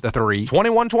 1 of the 3.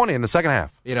 21-20 in the second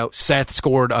half. Seth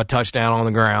scored a touchdown on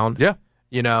the ground. Yeah.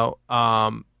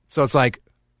 So it's like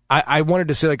I wanted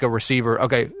to see like a receiver.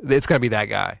 Okay, it's going to be that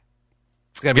guy.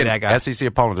 It's going to be that guy. SEC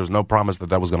opponent. There's no promise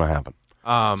that was going to happen.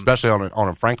 Especially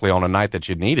on a night that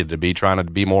you needed to be trying to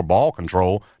be more ball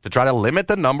control to try to limit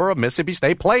the number of Mississippi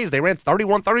State plays. They ran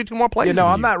 31, 32 more plays.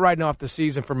 I'm not writing off the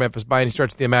season for Memphis by any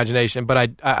stretch of the imagination,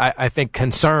 but I think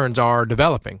concerns are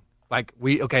developing. Like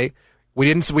we didn't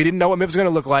know what Memphis was going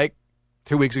to look like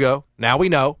 2 weeks ago. Now we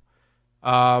know,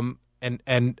 and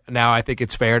now I think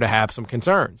it's fair to have some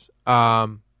concerns.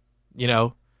 Like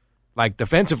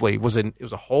defensively it was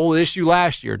a whole issue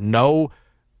last year. No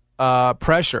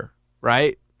pressure.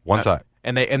 Right, one side,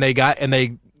 and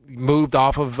they moved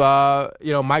off of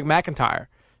Mike McIntyre,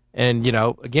 and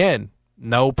again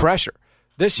no pressure.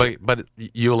 This year. But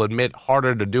you'll admit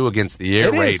harder to do against the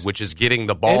air raid, which is getting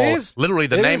the ball. It is. Literally,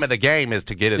 the name of the game is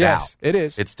to get it out. It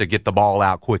is. It's to get the ball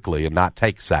out quickly and not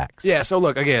take sacks. Yeah, so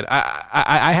look, again,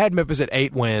 I had Memphis at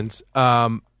 8 wins. I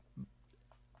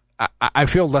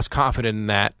feel less confident in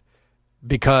that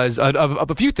because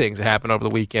of a few things that happened over the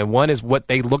weekend. One is what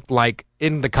they looked like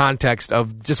in the context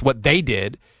of just what they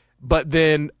did. But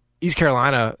then East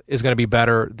Carolina is going to be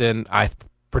better than I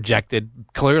projected,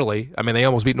 clearly. I mean, they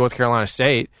almost beat North Carolina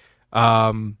State.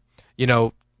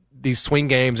 These swing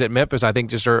games at Memphis, I think,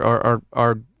 just are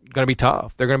going to be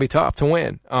tough. They're going to be tough to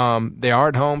win. They are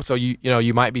at home, so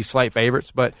you might be slight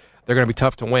favorites, but they're going to be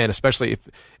tough to win, especially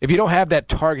if you don't have that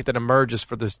target that emerges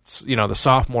for the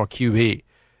sophomore QB.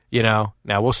 Now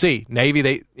we'll see. Navy,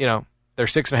 they're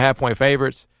 6.5-point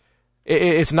favorites.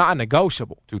 It's not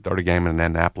negotiable. 2:30 game in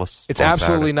Annapolis. It's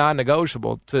absolutely not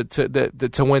negotiable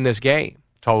to win this game.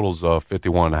 Totals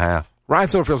 51.5. Ryan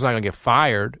Silverfield's not going to get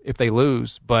fired if they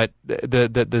lose, but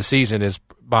the season is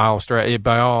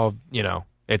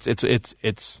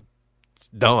it's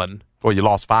done. Well, you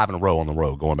lost 5 in a row on the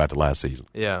road going back to last season.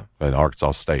 Yeah, at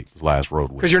Arkansas State, last road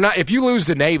week. Because if you lose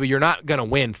to Navy, you're not going to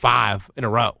win 5 in a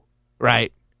row,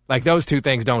 right? Like those two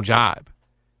things don't jibe.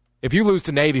 If you lose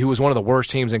to Navy, who was one of the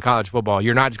worst teams in college football,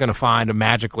 you're not just going to find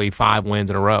magically 5 wins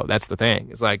in a row. That's the thing.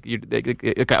 It's like,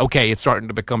 okay, it's starting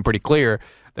to become pretty clear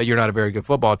that you're not a very good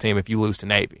football team if you lose to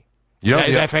Navy.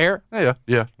 Is that fair? Yeah.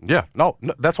 No,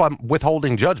 that's why I'm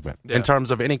withholding judgment in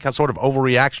terms of any sort of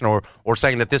overreaction or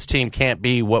saying that this team can't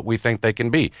be what we think they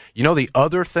can be. The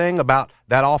other thing about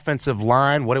that offensive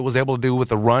line, what it was able to do with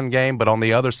the run game, but on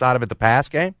the other side of it, the pass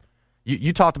game,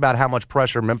 you talked about how much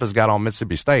pressure Memphis got on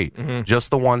Mississippi State. Mm-hmm. Just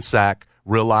the one sack,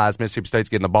 realized Mississippi State's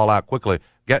getting the ball out quickly.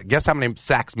 Guess how many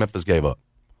sacks Memphis gave up?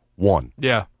 1.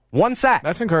 Yeah. 1 sack.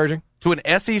 That's encouraging. To an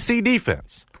SEC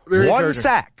defense. Very 1 encouraging.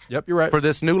 sack. Yep, you're right. For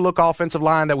this new look offensive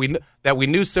line that we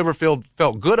knew Silverfield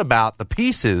felt good about the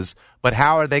pieces, but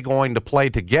how are they going to play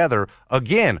together?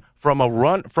 Again, from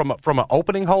an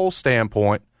opening hole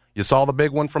standpoint, you saw the big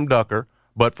one from Ducker.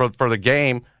 But for the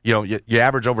game, you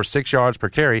average over 6 yards per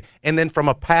carry. And then from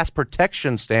a pass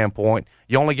protection standpoint,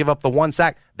 you only give up the 1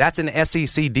 sack. That's an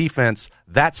SEC defense.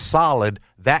 That's solid.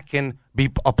 That can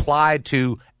be applied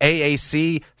to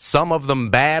AAC, some of them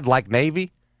bad like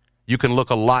Navy. You can look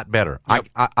a lot better. Yep.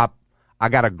 I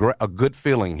got a good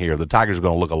feeling here. The Tigers are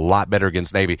going to look a lot better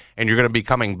against Navy, and you're going to be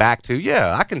coming back to,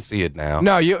 I can see it now.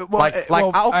 No, there's that.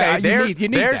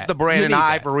 the Brandon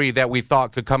Ivory that we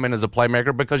thought could come in as a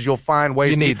playmaker because you'll find ways.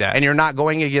 You need that, and you're not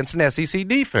going against an SEC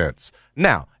defense.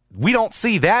 Now, we don't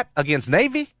see that against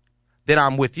Navy. Then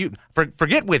I'm with you.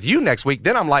 Forget with you next week.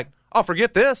 Then I'm like, oh,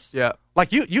 forget this. Yeah.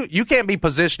 Like, you can't be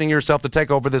positioning yourself to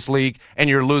take over this league, and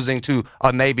you're losing to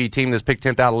a Navy team that's picked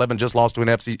 10th out of 11, just lost to an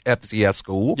FCS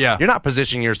school. Yeah. You're not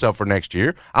positioning yourself for next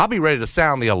year. I'll be ready to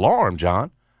sound the alarm,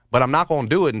 John, but I'm not going to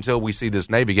do it until we see this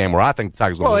Navy game where I think the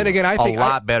Tigers are going to be a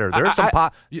lot better.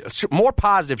 There's more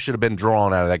positive should have been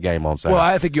drawn out of that game on Saturday. Well,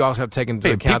 I think you also have taken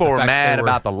into account people were mad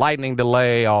about the lightning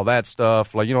delay, all that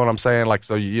stuff. Like, you know what I'm saying? Like,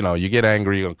 so you get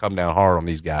angry, you're going to come down hard on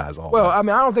these guys. I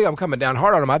don't think I'm coming down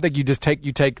hard on them. I think you just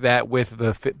take that with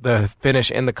the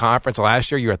finish in the conference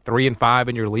last year. You're at 3-5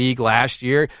 in your league last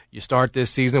year. You start this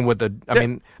season with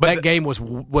that game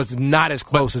was not as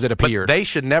close as it appeared. But they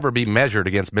should never be measured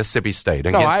against Mississippi State.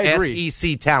 I agree.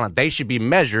 SEC talent. They should be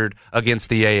measured against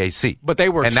the AAC. But they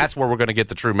were, and that's where we're going to get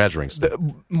the true measuring stick.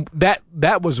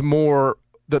 That was more.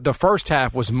 The first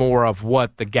half was more of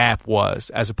what the gap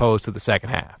was as opposed to the second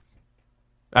half.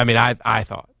 I mean, I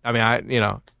thought. I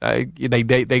mean,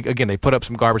 they put up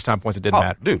some garbage time points that didn't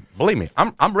matter. Dude, believe me,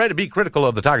 I'm ready to be critical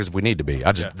of the Tigers if we need to be.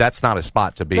 That's not a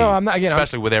spot to be. No, I'm not.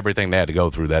 Especially with everything they had to go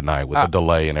through that night with the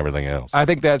delay and everything else. I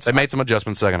think they made some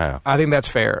adjustments second half. I think that's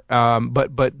fair.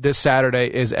 But this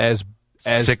Saturday is as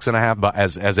 6.5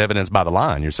 as evidenced by the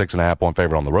line. You're 6.5 point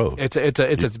favorite on the road. It's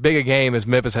as big a game as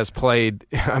Memphis has played.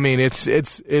 I mean, it's.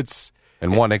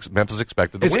 And Memphis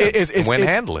expected to win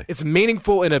handily. It's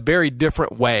meaningful in a very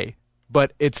different way,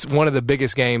 but it's one of the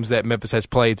biggest games that Memphis has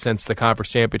played since the conference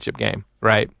championship game,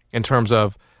 right? In terms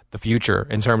of the future,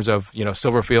 in terms of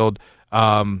Silverfield,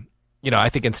 I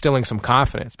think instilling some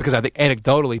confidence, because I think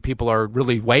anecdotally people are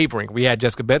really wavering. We had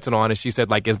Jessica Benson on, and she said,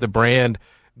 is the brand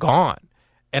gone?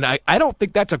 And I don't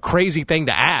think that's a crazy thing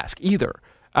to ask either.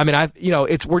 I mean,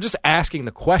 we're just asking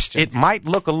the question. It might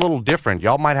look a little different.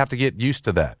 Y'all might have to get used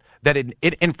to that.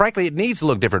 And frankly, it needs to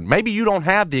look different. Maybe you don't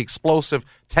have the explosive,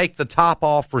 take the top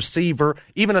off receiver,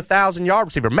 even 1,000-yard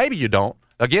receiver. Maybe you don't.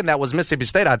 Again, that was Mississippi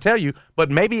State, I tell you.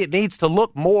 But maybe it needs to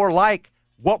look more like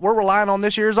what we're relying on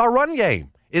this year is our run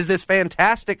game. Is this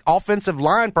fantastic offensive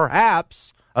line,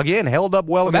 perhaps, again, held up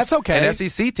well that's okay. an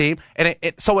SEC team, and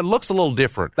so it looks a little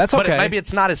different. That's okay. But maybe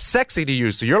it's not as sexy to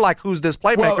you, so you're like, who's this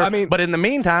playmaker? Well, but in the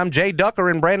meantime, Jay Ducker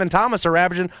and Brandon Thomas are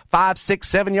averaging 5, 6,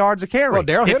 7 yards a carry. Well,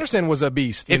 Darrell Henderson was a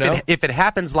beast, If it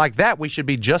happens like that, we should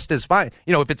be just as fine.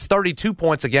 If it's 32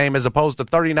 points a game as opposed to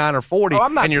 39 or 40,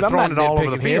 and you're throwing it all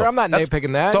over the field. I'm not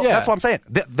nitpicking that. So that's what I'm saying.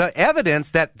 The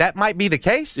evidence that might be the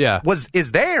case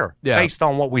is there based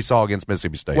on what we saw against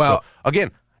Mississippi State. Well, so,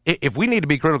 again, if we need to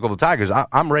be critical of the Tigers,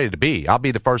 I'm ready to be. I'll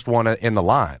be the first one in the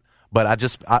line. But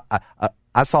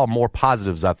I saw more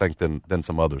positives, I think, than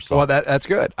some others. So. Well, that's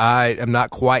good. I am not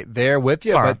quite there with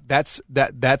you, but that's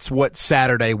what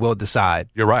Saturday will decide.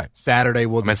 You're right. Saturday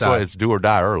will decide. So it's do or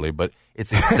die early, but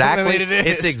it's exactly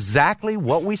it's exactly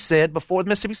what we said before the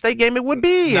Mississippi State game it would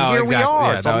be, and here we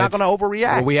are. So I'm not going to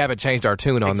overreact. Well, we haven't changed our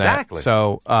tune on that. Exactly.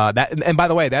 So and by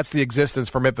the way, that's the existence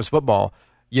for Memphis football.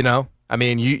 I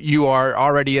mean, you are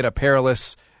already in a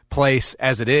perilous place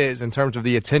as it is in terms of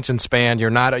the attention span.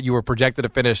 You were projected to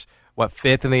finish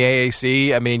 5th in the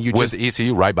AAC. I mean, with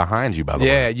ECU right behind you, by the way.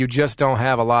 Yeah, you just don't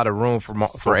have a lot of room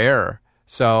for error.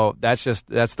 So that's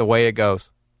the way it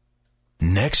goes.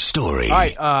 Next story. All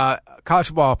right, college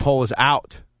football poll is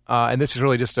out, and this is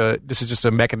really just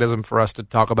a mechanism for us to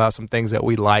talk about some things that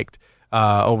we liked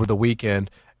over the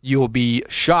weekend. You'll be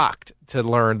shocked to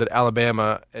learn that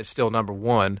Alabama is still number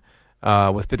 1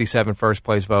 with 57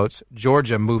 first-place votes.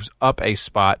 Georgia moves up a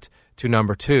spot to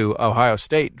number 2. Ohio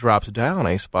State drops down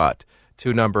a spot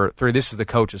to number 3. This is the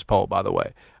coaches' poll, by the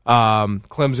way.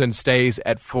 Clemson stays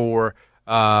at 4.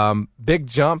 Big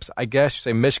jumps, I guess you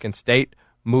say. Michigan State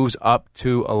moves up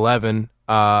to 11.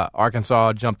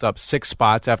 Arkansas jumped up 6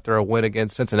 spots after a win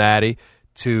against Cincinnati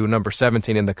to number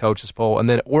 17 in the coaches' poll. And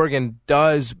then Oregon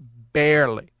does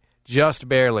just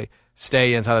barely,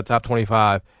 stay inside the top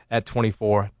 25 at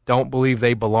 24. Don't believe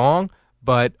they belong,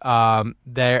 but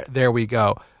there we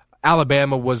go.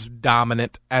 Alabama was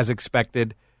dominant as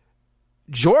expected.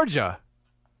 Georgia,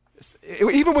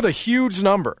 even with a huge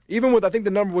number, I think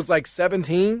the number was like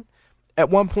 17 at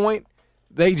one point,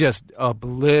 they just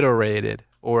obliterated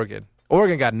Oregon.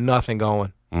 Oregon got nothing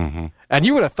going. Mm-hmm. And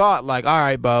you would have thought, like, all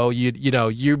right, Bo, you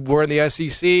were in the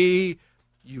SEC,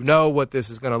 you know what this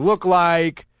is going to look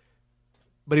like,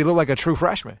 but he looked like a true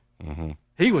freshman. Mm-hmm.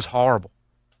 He was horrible.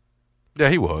 Yeah,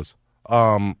 he was.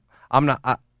 I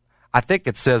think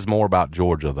it says more about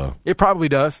Georgia, though. It probably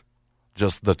does.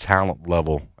 Just the talent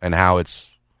level and how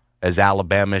it's as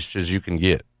Alabama-ish as you can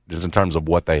get, just in terms of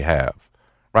what they have,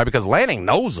 right? Because Lanning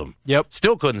knows them. Yep.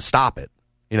 Still couldn't stop it.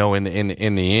 In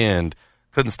the end,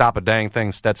 couldn't stop a dang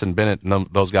thing Stetson Bennett and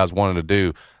those guys wanted to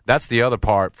do. That's the other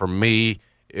part for me.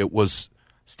 It was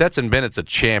Stetson Bennett's a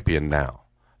champion now.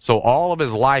 So all of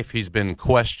his life he's been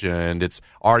questioned. It's,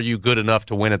 are you good enough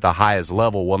to win at the highest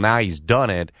level? Well, now he's done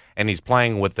it, and he's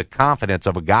playing with the confidence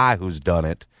of a guy who's done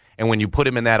it. And when you put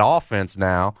him in that offense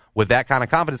now with that kind of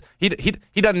confidence, he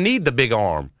doesn't need the big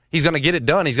arm. He's going to get it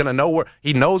done. He's going to know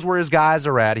he knows where his guys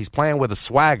are at. He's playing with a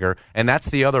swagger, and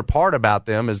that's the other part about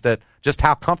them is that just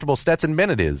how comfortable Stetson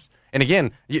Bennett is. And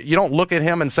again, you don't look at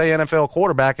him and say NFL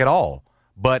quarterback at all.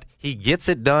 But he gets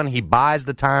it done. He buys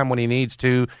the time when he needs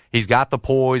to. He's got the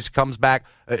poise, comes back.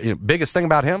 Biggest thing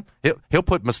about him, he'll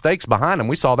put mistakes behind him.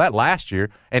 We saw that last year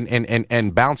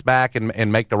and bounce back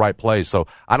and make the right plays. So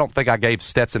I don't think I gave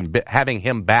Stetson, having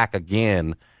him back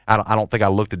again, I don't think I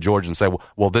looked at Georgia and said,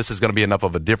 well, this is going to be enough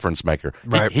of a difference maker.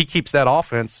 Right. He keeps that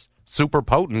offense super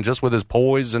potent just with his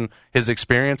poise and his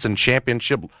experience and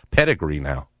championship pedigree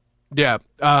now. Yeah,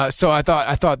 so I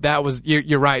thought that was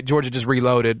you're right. Georgia just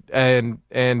reloaded, and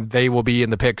they will be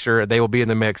in the picture. They will be in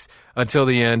the mix until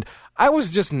the end. I was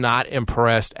just not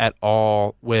impressed at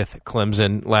all with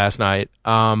Clemson last night.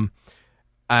 I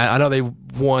know they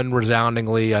won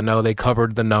resoundingly. I know they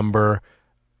covered the number,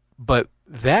 but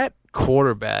that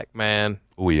quarterback, man,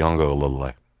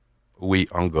 Uiagalelei.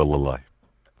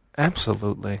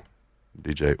 Absolutely,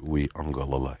 DJ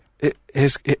Uiagalelei.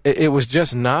 It was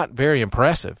just not very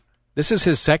impressive. This is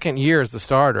his second year as the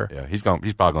starter. Yeah, he's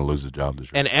probably going to lose his job this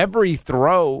year. And every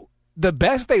throw, the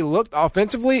best they looked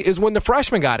offensively is when the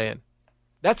freshman got in.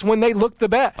 That's when they looked the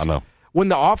best. I know. When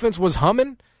the offense was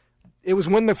humming, it was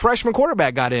when the freshman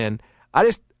quarterback got in.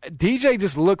 DJ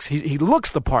just looks, he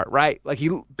looks the part, right? Like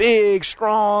big,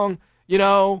 strong,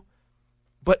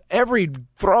 but every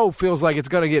throw feels like it's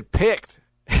going to get picked.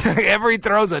 Every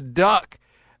throw's a duck.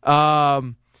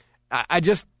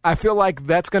 I feel like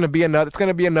it's going to be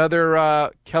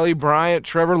another Kelly Bryant,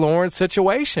 Trevor Lawrence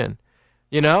situation,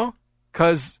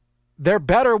 because they're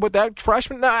better with that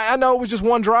freshman. Now, I know it was just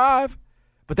one drive,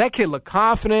 but that kid looked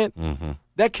confident. Mm-hmm.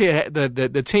 That kid,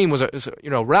 the team was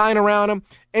rallying around him,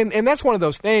 and that's one of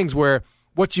those things where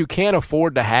what you can't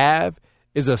afford to have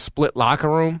is a split locker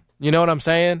room. You know what I'm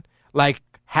saying? Like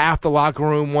half the locker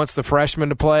room wants the freshman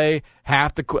to play,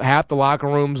 half the locker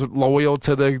room's loyal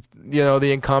to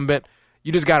the incumbent.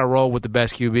 You just got to roll with the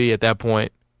best QB at that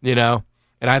point, you know.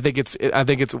 And I think it's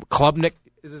Klubnik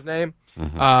is his name.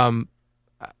 Mm-hmm.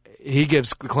 He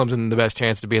gives Clemson the best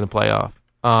chance to be in the playoff.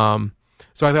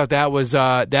 So I thought that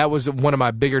was one of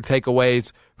my bigger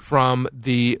takeaways from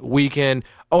the weekend.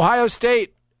 Ohio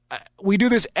State, we do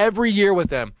this every year with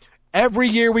them. Every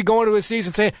year we go into a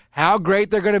season saying how great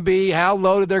they're going to be, how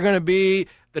loaded they're going to be.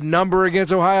 The number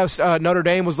against Notre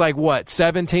Dame was like, what,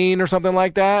 17 or something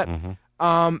like that?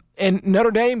 Mm-hmm. And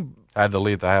Notre Dame had the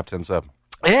lead at the half 10-7.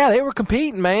 Yeah, they were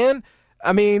competing, man.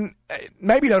 I mean,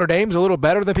 maybe Notre Dame's a little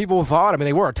better than people thought. I mean,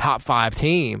 they were a top 5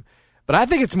 team. But I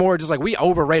think it's more just like we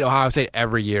overrate Ohio State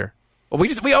every year. Well,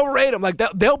 we overrate them. Like,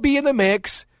 they'll be in the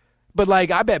mix. But,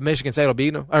 like, I bet Michigan State will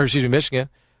beat them. Or, excuse me, Michigan.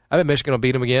 I bet Michigan will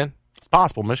beat them again. It's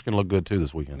possible. Michigan looked good, too,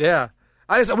 this weekend. Yeah.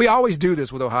 We always do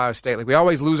this with Ohio State. Like, we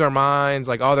always lose our minds.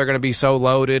 Like, oh, they're going to be so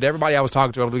loaded. Everybody I was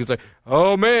talking to was like,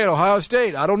 oh, man, Ohio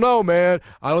State. I don't know, man.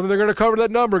 I don't think they're going to cover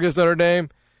that number against Notre Dame.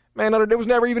 Man, Notre Dame was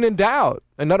never even in doubt.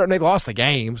 And they lost the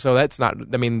game, so that's not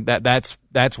 – I mean, that's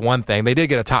one thing. They did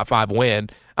get a top 5 win.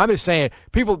 I'm just saying,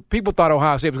 people thought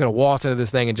Ohio State was going to waltz into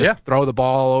this thing and just throw the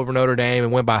ball over Notre Dame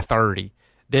and win by 30.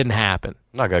 Didn't happen.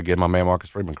 I got to give my man Marcus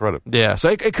Freeman credit. Yeah, so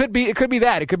it could be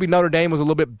that. It could be Notre Dame was a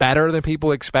little bit better than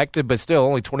people expected, but still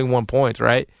only 21 points,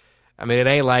 right? I mean, it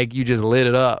ain't like you just lit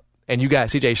it up. And you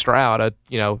got C.J. Stroud,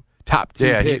 top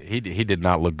 2 pick. He did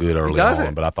not look good early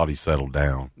on, but I thought he settled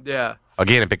down. Yeah.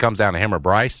 Again, if it comes down to him or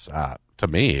Bryce, to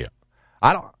me,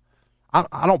 I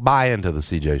don't buy into the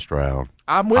C.J. Stroud.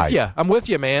 I'm with you. I'm with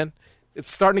you, man.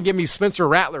 It's starting to give me Spencer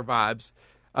Rattler vibes.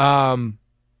 I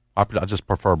just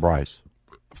prefer Bryce.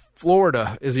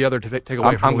 Florida is the other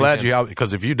takeaway from I'm glad you –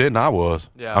 because if you didn't, I was.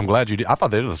 Yeah. I'm glad you did. I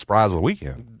thought they were the surprise of the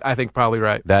weekend. I think probably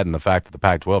right. That and the fact that the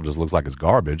Pac-12 just looks like it's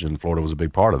garbage, and Florida was a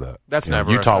big part of that. That's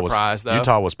never a surprise, though.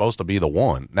 Utah was supposed to be the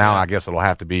one. Now I guess it'll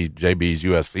have to be JB's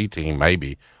USC team,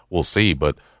 maybe. We'll see.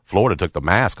 But Florida took the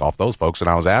mask off those folks, and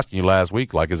I was asking you last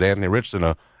week, like, is Anthony Richardson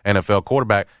a NFL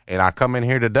quarterback? And I come in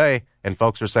here today, and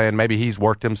folks are saying maybe he's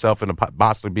worked himself into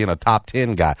possibly being a top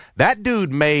 10 guy. That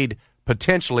dude made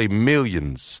potentially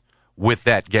millions with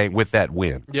that game, with that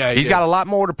win. Yeah, he's got a lot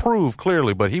more to prove,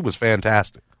 clearly, but he was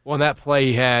fantastic. Well, in that play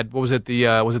he had, what was it, the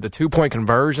 2-point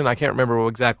conversion? I can't remember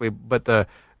exactly, but the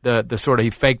sort of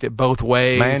he faked it both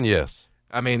ways. Man, yes.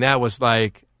 I mean, that was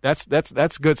like that's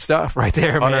good stuff right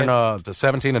there, man. The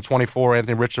 17 and 24,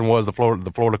 Anthony Richardson was the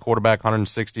Florida quarterback,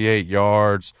 168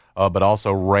 yards, but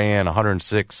also ran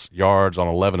 106 yards on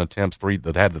 11 attempts,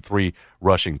 that had the 3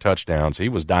 rushing touchdowns. He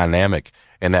was dynamic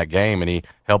in that game, and he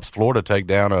helps Florida take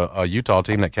down a Utah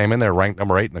team that came in there ranked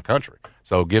number 8 in the country.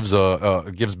 So gives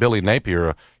Billy Napier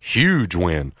a huge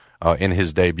win in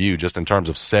his debut, just in terms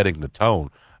of setting the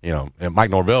tone. And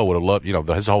Mike Norvell would have loved,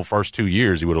 his whole first 2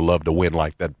 years, he would have loved to win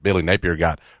like that Billy Napier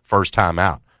got first time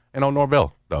out. And on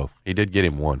Norvell, though, he did get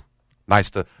him one.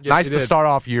 Nice to start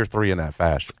off year 3 in that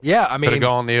fashion. Yeah, I mean, could have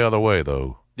gone the other way,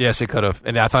 though. Yes, it could have,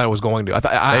 and I thought it was going to. They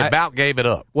about gave it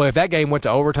up. Well, if that game went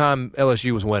to overtime,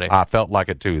 LSU was winning. I felt like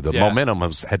it too. The momentum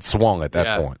had swung at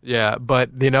that point. Yeah, but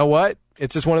you know what?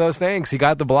 It's just one of those things. He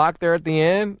got the block there at the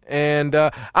end, and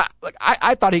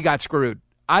I thought he got screwed.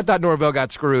 I thought Norvell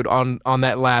got screwed on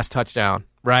that last touchdown,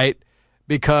 right?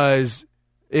 Because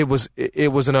it was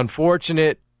an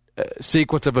unfortunate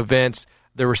sequence of events.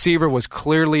 The receiver was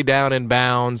clearly down in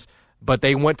bounds, but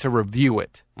they went to review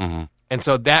it. Mm-hmm. And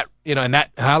so that,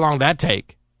 how long did that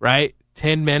take, right?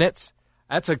 10 minutes?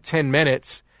 That took 10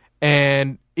 minutes.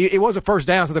 And it was a first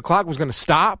down, so the clock was going to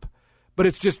stop. But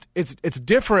it's just, it's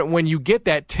different when you get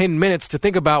that 10 minutes to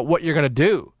think about what you're going to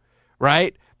do,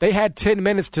 right? They had 10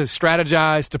 minutes to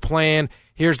strategize, to plan.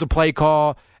 Here's the play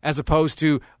call, as opposed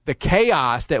to the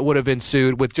chaos that would have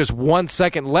ensued with just 1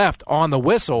 second left on the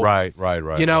whistle. Right.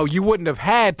 You wouldn't have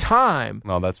had time.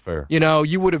 No, that's fair.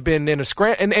 You would have been in a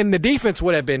scramble, and the defense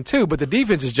would have been too, but the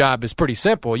defense's job is pretty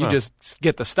simple. You just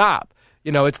get the stop.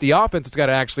 It's the offense that's got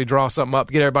to actually draw something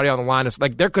up, get everybody on the line. It's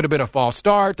like there could have been a false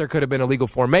start. There could have been illegal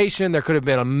formation. There could have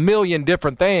been a million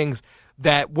different things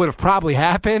that would have probably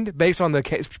happened based on the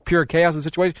pure chaos of the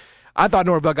situation. I thought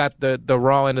Norvell got the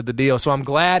raw end of the deal, so I'm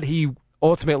glad he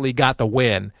ultimately got the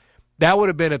win. That would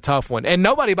have been a tough one. And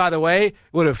nobody, by the way,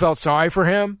 would have felt sorry for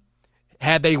him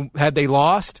had they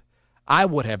lost. I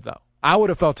would have, though. I would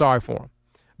have felt sorry for him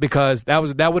because that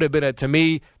would have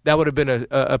been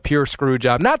a pure screw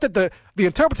job. Not that the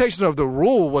interpretation of the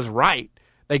rule was right.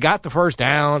 They got the first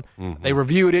down. Mm-hmm. They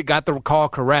reviewed it, got the call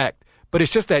correct. But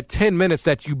it's just that 10 minutes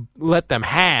that you let them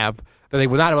have that they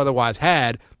would not have otherwise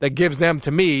had that gives them,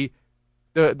 to me,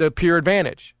 the pure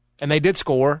advantage. And they did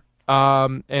score.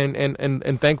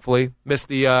 And thankfully missed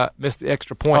the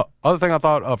extra point. Other thing I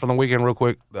thought from the weekend real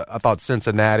quick, I thought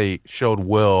Cincinnati showed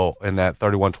will in that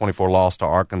 31-24 loss to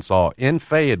Arkansas in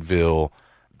Fayetteville.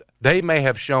 They may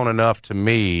have shown enough to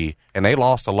me, and they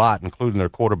lost a lot, including their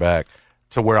quarterback,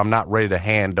 to where I'm not ready to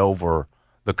hand over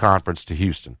the conference to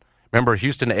Houston. Remember,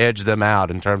 Houston edged them out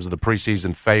in terms of the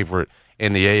preseason favorite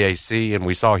in the AAC, and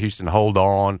we saw Houston hold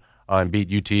on and beat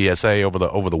UTSA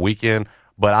over the weekend.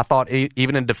 But I thought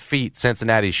even in defeat,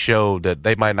 Cincinnati showed that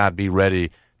they might not be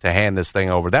ready to hand this thing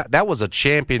over. That was a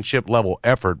championship-level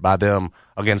effort by them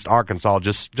against Arkansas,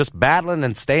 just battling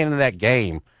and staying in that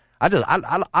game.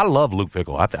 I love Luke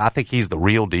Fickell. I think he's the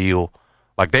real deal.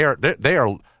 Like they are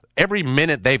every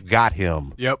minute they've got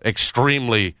him. Yep.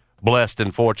 Extremely blessed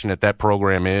and fortunate that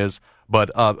program is.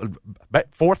 But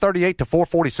 438 to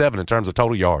 447 in terms of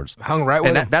total yards. Hung right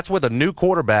with him. That's with a new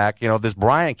quarterback, this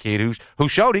Bryant kid who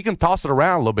showed he can toss it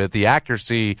around a little bit. The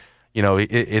accuracy,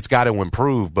 it's got to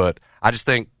improve. But I just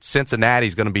think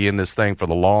Cincinnati's going to be in this thing for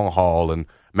the long haul. And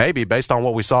maybe based on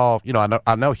what we saw,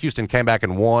 I know Houston came back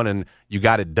and won and you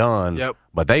got it done. Yep.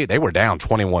 But they were down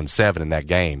 21-7 in that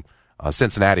game.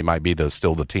 Cincinnati might be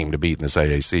still the team to beat in this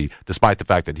AAC, despite the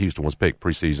fact that Houston was picked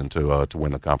preseason to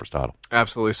win the conference title.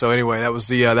 Absolutely. So anyway, that was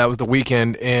the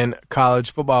weekend in college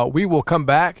football. We will come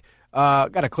back.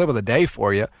 Got a clip of the day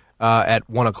for you at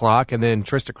 1 o'clock, and then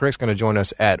Trista Crick's going to join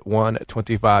us at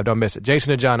 1:25. Don't miss it.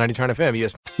 Jason and John, 90 Turn FM.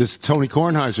 Yes. This is Tony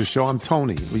Kornheiser's show. I'm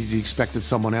Tony. You expected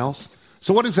someone else?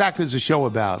 So what exactly is the show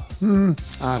about?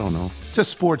 I don't know. It's a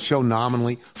sports show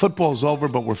nominally. Football's over,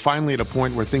 but we're finally at a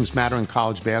point where things matter in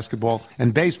college basketball,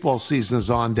 and baseball season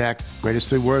is on deck. Greatest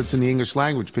 3 words in the English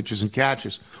language, pitchers and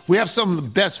catchers. We have some of the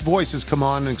best voices come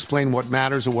on and explain what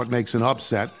matters or what makes an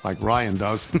upset, like Ryan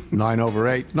does,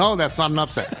 9/8. No, that's not an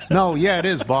upset. No, yeah, it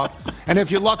is, Bob. And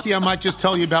if you're lucky, I might just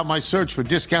tell you about my search for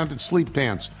discounted sleep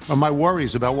pants or my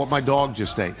worries about what my dog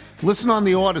just ate. Listen on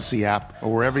the Odyssey app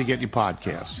or wherever you get your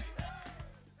podcasts.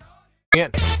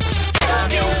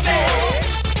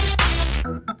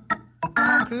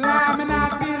 Climbing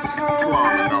out this hole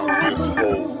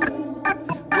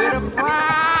with a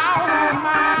frown on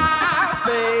my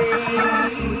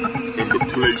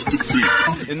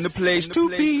face. In the place to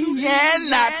be and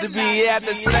not to be at the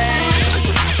same.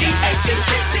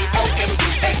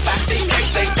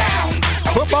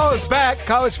 Football is back.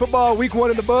 College football week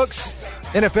 1 in the books.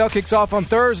 NFL kicks off on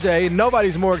Thursday.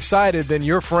 Nobody's more excited than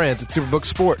your friends at Superbook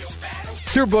Sports.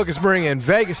 Superbook is bringing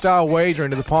Vegas-style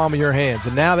wagering to the palm of your hands,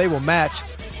 and now they will match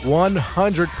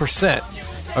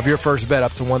 100% of your first bet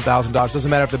up to $1,000. Doesn't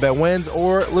matter if the bet wins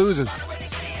or loses.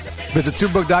 Visit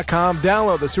Superbook.com.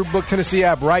 Download the Superbook Tennessee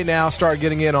app right now. Start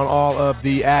getting in on all of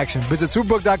the action. Visit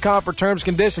Superbook.com for terms and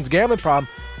conditions. Gambling problem?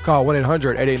 Call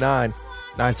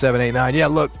 1-800-889-9789. Yeah,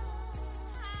 look,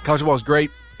 college football is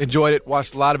great. Enjoyed it.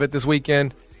 Watched a lot of it this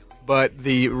weekend. But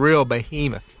the real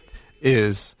behemoth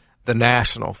is the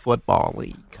National Football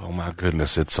League. Oh, my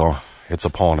goodness. It's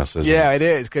upon us, isn't it? Yeah, it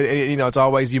is. 'Cause, it's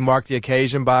always you mark the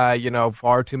occasion by,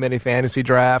 far too many fantasy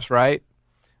drafts, right?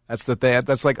 That's the thing.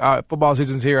 That's like, football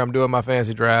season's here. I'm doing my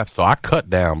fantasy draft. So I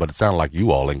cut down, but it sounded like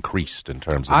you all increased in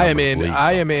terms of I am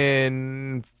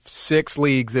in 6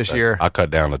 leagues this year. I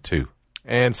cut down to 2.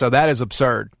 And so that is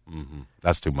absurd. Mm-hmm.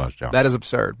 That's too much, John. That is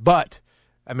absurd. But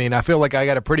I feel like I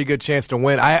got a pretty good chance to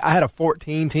win. I had a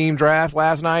 14-team draft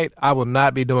last night. I will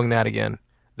not be doing that again.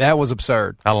 That was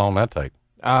absurd. How long did that take?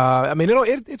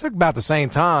 It took about the same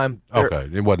time. Okay.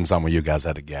 It wasn't something you guys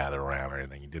had to gather around or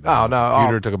anything. You did that. Oh, no.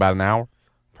 Computer took about an hour?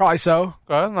 Probably so.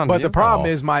 Okay, but the problem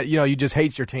is, you just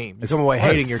hate your team. You come away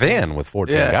hating your team. It's thin with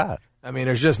 14 guys.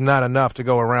 There's just not enough to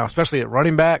go around, especially at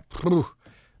running back.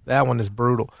 That one is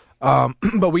brutal.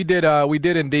 But we did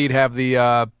indeed have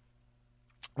the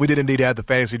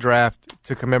fantasy draft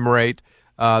to commemorate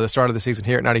the start of the season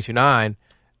here at 92.9.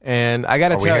 And I got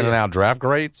to tell you, are we handing out draft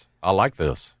grades? I like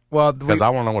this. Well, because I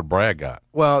want to know what Brad got.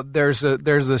 Well, there's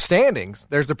the standings.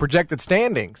 There's the projected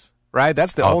standings, right?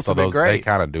 That's the ultimate grade. They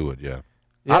kind of do it, yeah.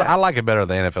 I like it better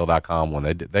than NFL.com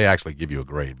when they actually give you a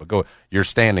grade. But your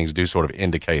standings do sort of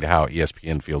indicate how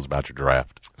ESPN feels about your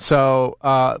draft. So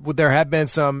there have been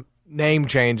some name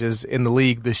changes in the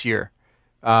league this year.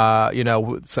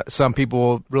 Some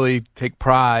people really take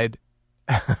pride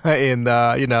in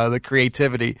the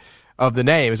creativity of the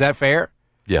name. Is that fair?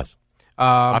 Yes.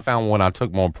 I found when I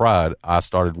took more pride, I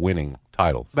started winning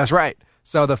titles. That's right.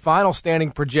 So the final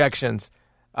standing projections,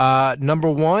 number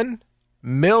 1,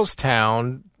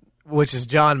 Millstown, which is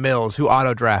John Mills, who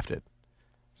auto-drafted.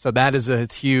 So that is a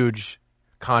huge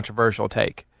controversial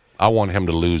take. I want him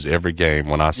to lose every game.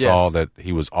 When I saw that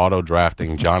he was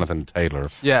auto-drafting Jonathan Taylor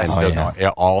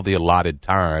and all the allotted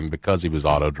time because he was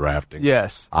auto-drafting.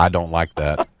 Yes. I don't like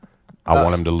that. I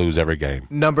want him to lose every game.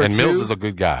 Number 2. Mills is a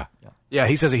good guy. Yeah,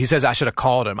 he says I should have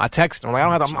called him. I texted him.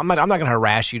 I'm not going to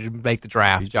harass you to make the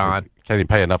draft, John. Can you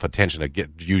pay enough attention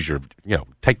to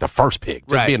take the first pick?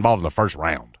 Just be involved in the first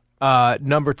round.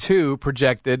 Number 2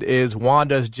 projected is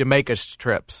Wanda's Jamaica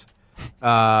trips.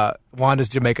 Wanda's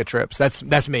Jamaica trips.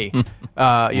 That's me.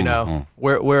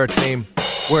 We're a team.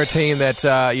 We're a team that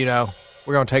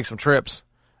we're gonna take some trips.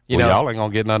 Y'all ain't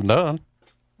gonna get nothing done.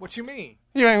 What you mean?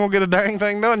 You ain't gonna get a dang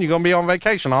thing done. You're gonna be on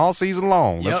vacation all season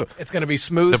long. Yep. It's gonna be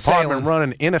smooth Department sailing.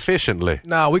 running inefficiently.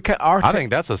 No, we can. I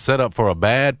think that's a setup for a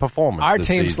bad performance. Our this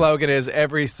team season. slogan is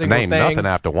every single Name thing. nothing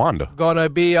after Wanda. Gonna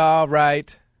be all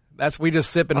right. We just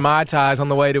sipping Mai Tais on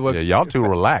the way to a y'all too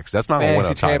relaxed. That's not going to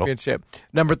win a title. Championship.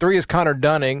 Number 3 is Connor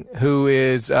Dunning, who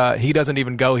is he doesn't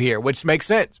even go here, which makes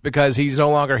sense because he's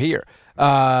no longer here.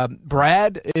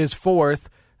 Brad is 4th,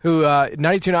 who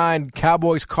 92.9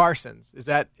 Cowboys Carsons. Is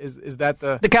that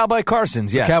the Cowboy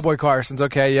Carsons? Yes, the Cowboy Carsons.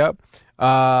 Okay, yep.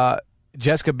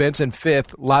 Jessica Benson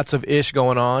 5th. Lots of ish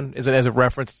going on. Is it as a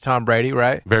reference to Tom Brady,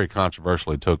 right? Very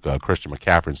controversially took Christian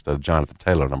McCaffrey instead of Jonathan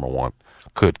Taylor, number 1.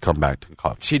 Could come back to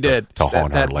she did to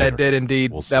haunt her later. That did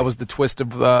indeed. That was the twist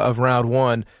of round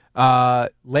 1.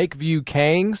 Lakeview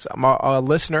Kangs, a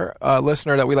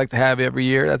listener that we like to have every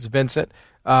year. That's Vincent.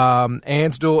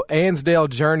 Ansdale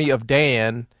Journey of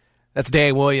Dan. That's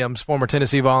Dan Williams, former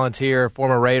Tennessee Volunteer,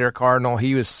 former Raider Cardinal.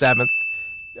 He was 7th.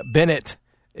 Bennett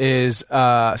is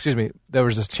there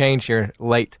was this change here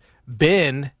late.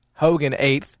 Ben Hogan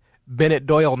 8th. Bennett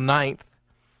Doyle 9th.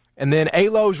 And then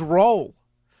Alo's Roll.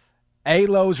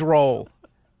 Alo's Roll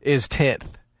is 10th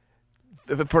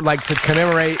for to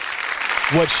commemorate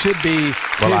what should be.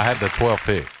 Well, I had the 12th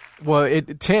pick. Well,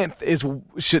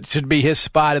 10th should be his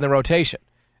spot in the rotation,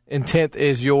 and 10th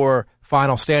is your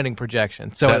final standing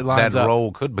projection. So it lines up. That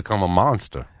Roll could become a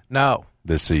monster. No,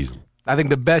 this season. I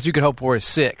think the best you could hope for is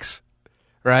 6.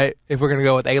 Right? If we're going to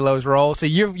go with Alo's Roll, so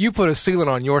you put a ceiling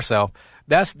on yourself.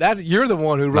 That's you're the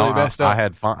one who really messed up.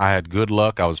 I had good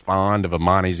luck. I was fond of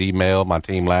Amani's email. My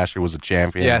team last year was a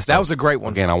champion. Yes, that was a great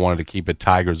one. Again, I wanted to keep it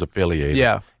Tigers affiliated.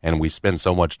 Yeah, and we spend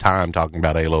so much time talking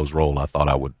about Alo's Roll. I thought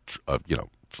I would,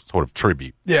 sort of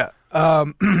tribute. Yeah,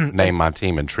 name my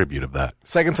team in tribute of that.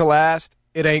 Second to last,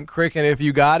 it ain't crickin' if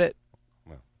you got it.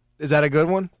 Is that a good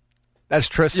one? That's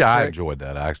Tristan. Yeah, Crick. I enjoyed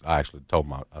that. I actually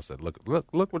told I said, look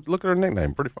at her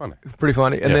nickname. Pretty funny. Pretty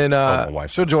funny. And then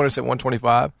she'll join us at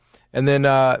 125. And then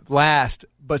last,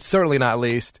 but certainly not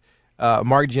least,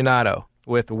 Mark Giannotto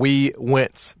with We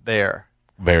Wentz there.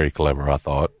 Very clever, I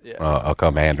thought. Yeah. A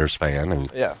Commanders fan who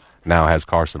now has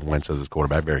Carson Wentz as his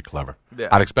quarterback. Very clever. Yeah.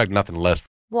 I'd expect nothing less.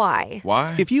 Why?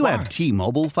 If you have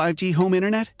T-Mobile 5G home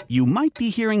internet, you might be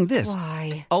hearing this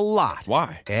a lot.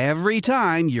 Why? Every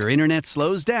time your internet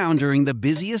slows down during the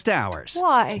busiest hours.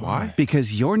 Why?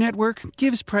 Because your network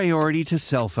gives priority to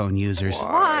cell phone users.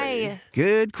 Why?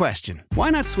 Good question.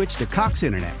 Why not switch to Cox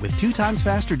Internet with 2 times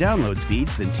faster download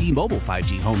speeds than T-Mobile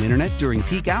 5G home internet during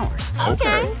peak hours?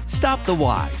 Okay. Stop the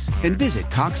whys and visit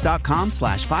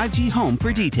cox.com/5G home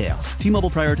for details. T-Mobile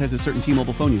prioritizes certain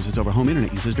T-Mobile phone users over home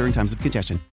internet users during times of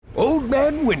congestion. Old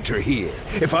Man Winter here.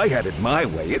 If I had it my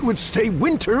way, it would stay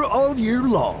winter all year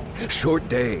long. Short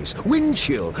days, wind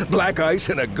chill, black ice,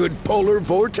 and a good polar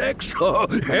vortex. Oh,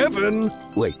 heaven.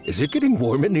 Wait, is it getting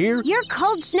warm in here? Your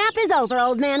cold snap is over,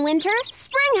 Old Man Winter.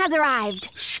 Spring has arrived.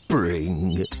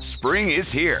 Spring. Spring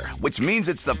is here, which means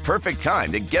it's the perfect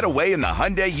time to get away in the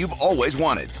Hyundai you've always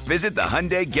wanted. Visit the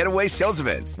Hyundai Getaway Sales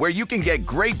Event, where you can get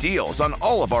great deals on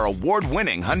all of our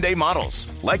award-winning Hyundai models,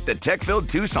 like the tech-filled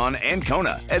Tucson and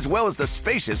Kona, as well as the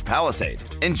spacious Palisade.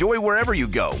 Enjoy wherever you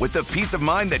go with the peace of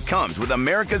mind that comes with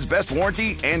America's best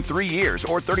warranty and 3 years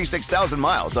or 36,000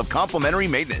 miles of complimentary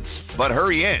maintenance. But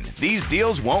hurry in, these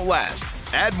deals won't last.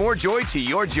 Add more joy to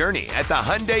your journey at the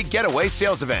Hyundai Getaway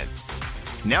Sales Event.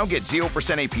 Now get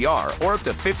 0% APR or up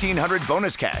to $1,500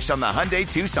 bonus cash on the Hyundai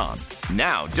Tucson.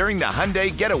 Now, during the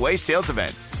Hyundai Getaway Sales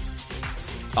Event.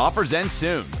 Offers end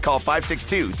soon. Call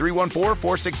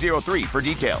 562-314-4603 for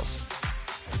details.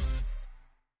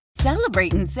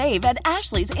 Celebrate and save at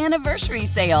Ashley's Anniversary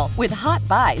Sale. With Hot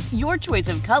Buys, your choice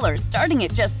of colors starting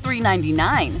at just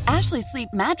 $3.99. Ashley Sleep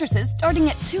mattresses starting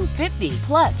at $2.50.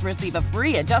 Plus, receive a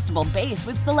free adjustable base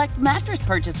with select mattress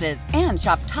purchases. And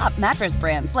shop top mattress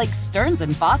brands like Stearns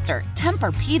 & Foster,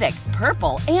 Tempur-Pedic,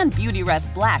 Purple, and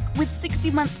Beautyrest Black with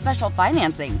 60-month special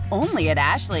financing. Only at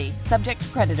Ashley. Subject to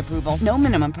credit approval. No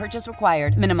minimum purchase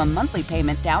required. Minimum monthly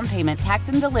payment, down payment, tax,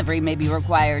 and delivery may be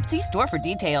required. See store for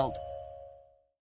details.